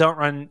like, well, don't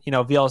run,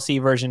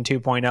 VLC version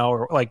 2.0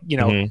 or like,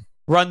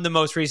 run the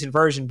most recent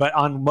version. But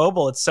on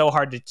mobile, it's so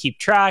hard to keep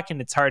track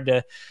and it's hard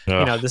to,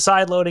 the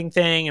side loading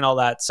thing and all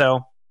that.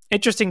 So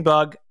interesting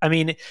bug. I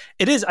mean,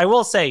 it is, I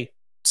will say,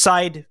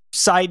 side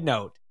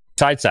note.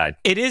 Side.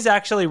 It is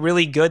actually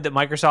really good that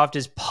Microsoft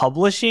is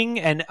publishing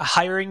and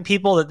hiring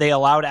people that they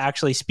allow to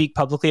actually speak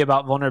publicly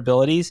about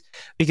vulnerabilities,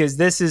 because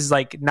this is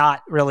like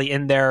not really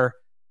in their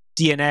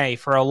DNA.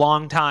 For a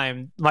long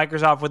time,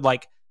 Microsoft would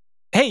like,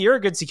 hey, you're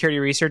a good security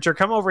researcher,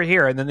 come over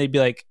here. And then they'd be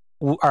like,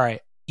 all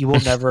right, you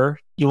will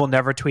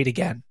never tweet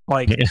again.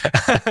 Like,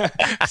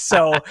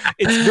 so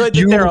it's good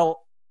that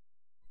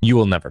you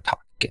will never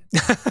talk again.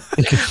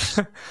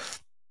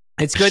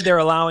 It's good they're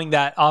allowing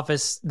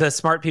the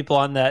smart people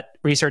on that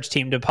research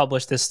team to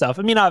publish this stuff.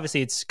 I mean,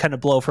 obviously, it's kind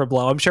of blow for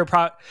blow. I'm sure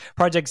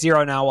Project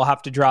Zero now will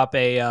have to drop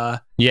a...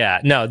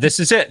 this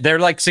is it. They're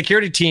like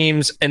security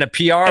teams in a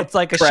PR It's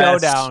like a press,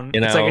 showdown.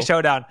 It's like a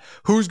showdown.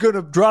 Who's going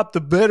to drop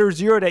the better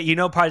Zero Day?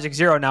 Project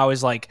Zero now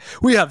is like,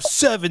 we have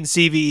 7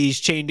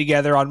 CVEs chained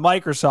together on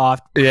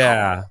Microsoft.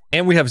 Yeah.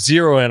 And we have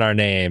 0 in our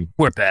name.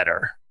 We're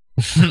better.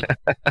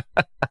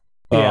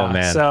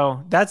 Man.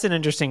 So that's an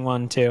interesting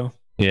one, too.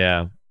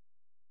 Yeah.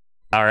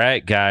 All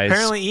right, guys.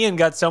 Apparently, Ian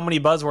got so many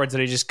buzzwords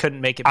that he just couldn't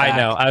make it back. I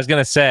know. I was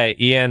going to say,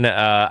 Ian,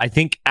 I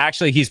think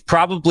actually he's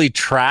probably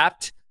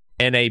trapped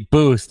in a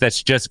booth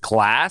that's just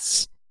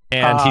glass,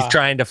 and he's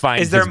trying to find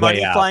his way out. Is there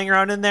money flying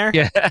around in there?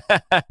 Yeah.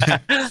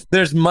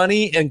 There's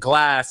money and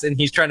glass, and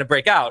he's trying to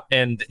break out,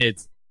 and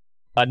it's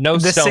no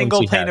stones. The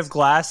single pane of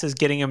glass is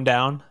getting him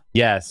down?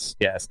 Yes.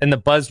 And the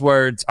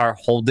buzzwords are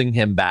holding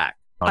him back.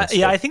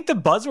 I think the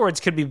buzzwords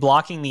could be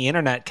blocking the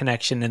internet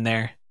connection in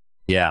there.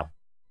 Yeah.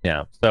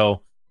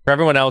 So... for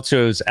everyone else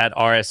who's at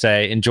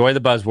RSA, enjoy the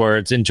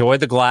buzzwords, enjoy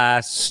the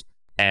glass.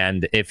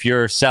 And if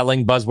you're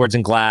selling buzzwords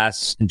and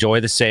glass, enjoy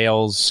the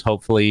sales.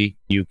 Hopefully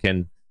you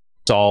can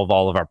solve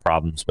all of our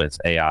problems with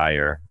AI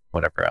or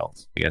whatever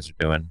else you guys are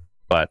doing.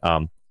 But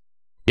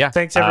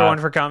thanks everyone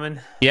for coming.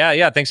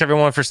 Yeah. Thanks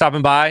everyone for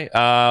stopping by.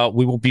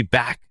 We will be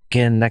back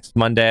again next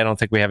Monday. I don't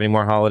think we have any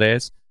more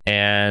holidays.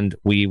 And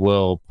we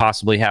will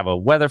possibly have a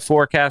weather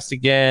forecast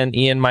again.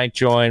 Ian might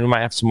join. We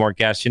might have some more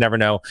guests. You never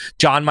know.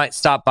 John might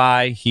stop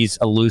by. He's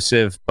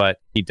elusive,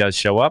 but he does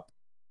show up.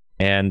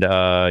 And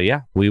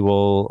we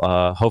will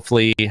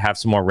hopefully have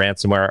some more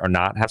ransomware or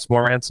not have some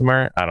more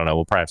ransomware. I don't know.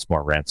 We'll probably have some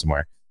more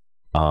ransomware.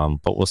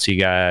 But we'll see you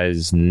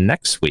guys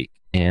next week.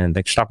 And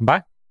thanks for stopping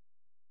by.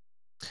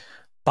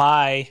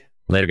 Bye.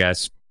 Later,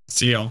 guys.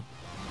 See y'all.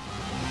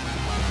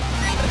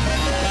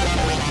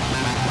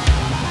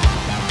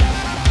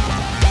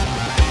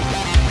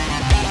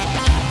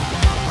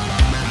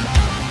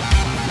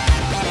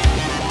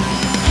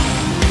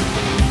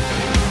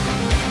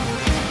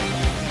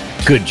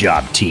 Good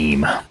job,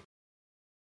 team.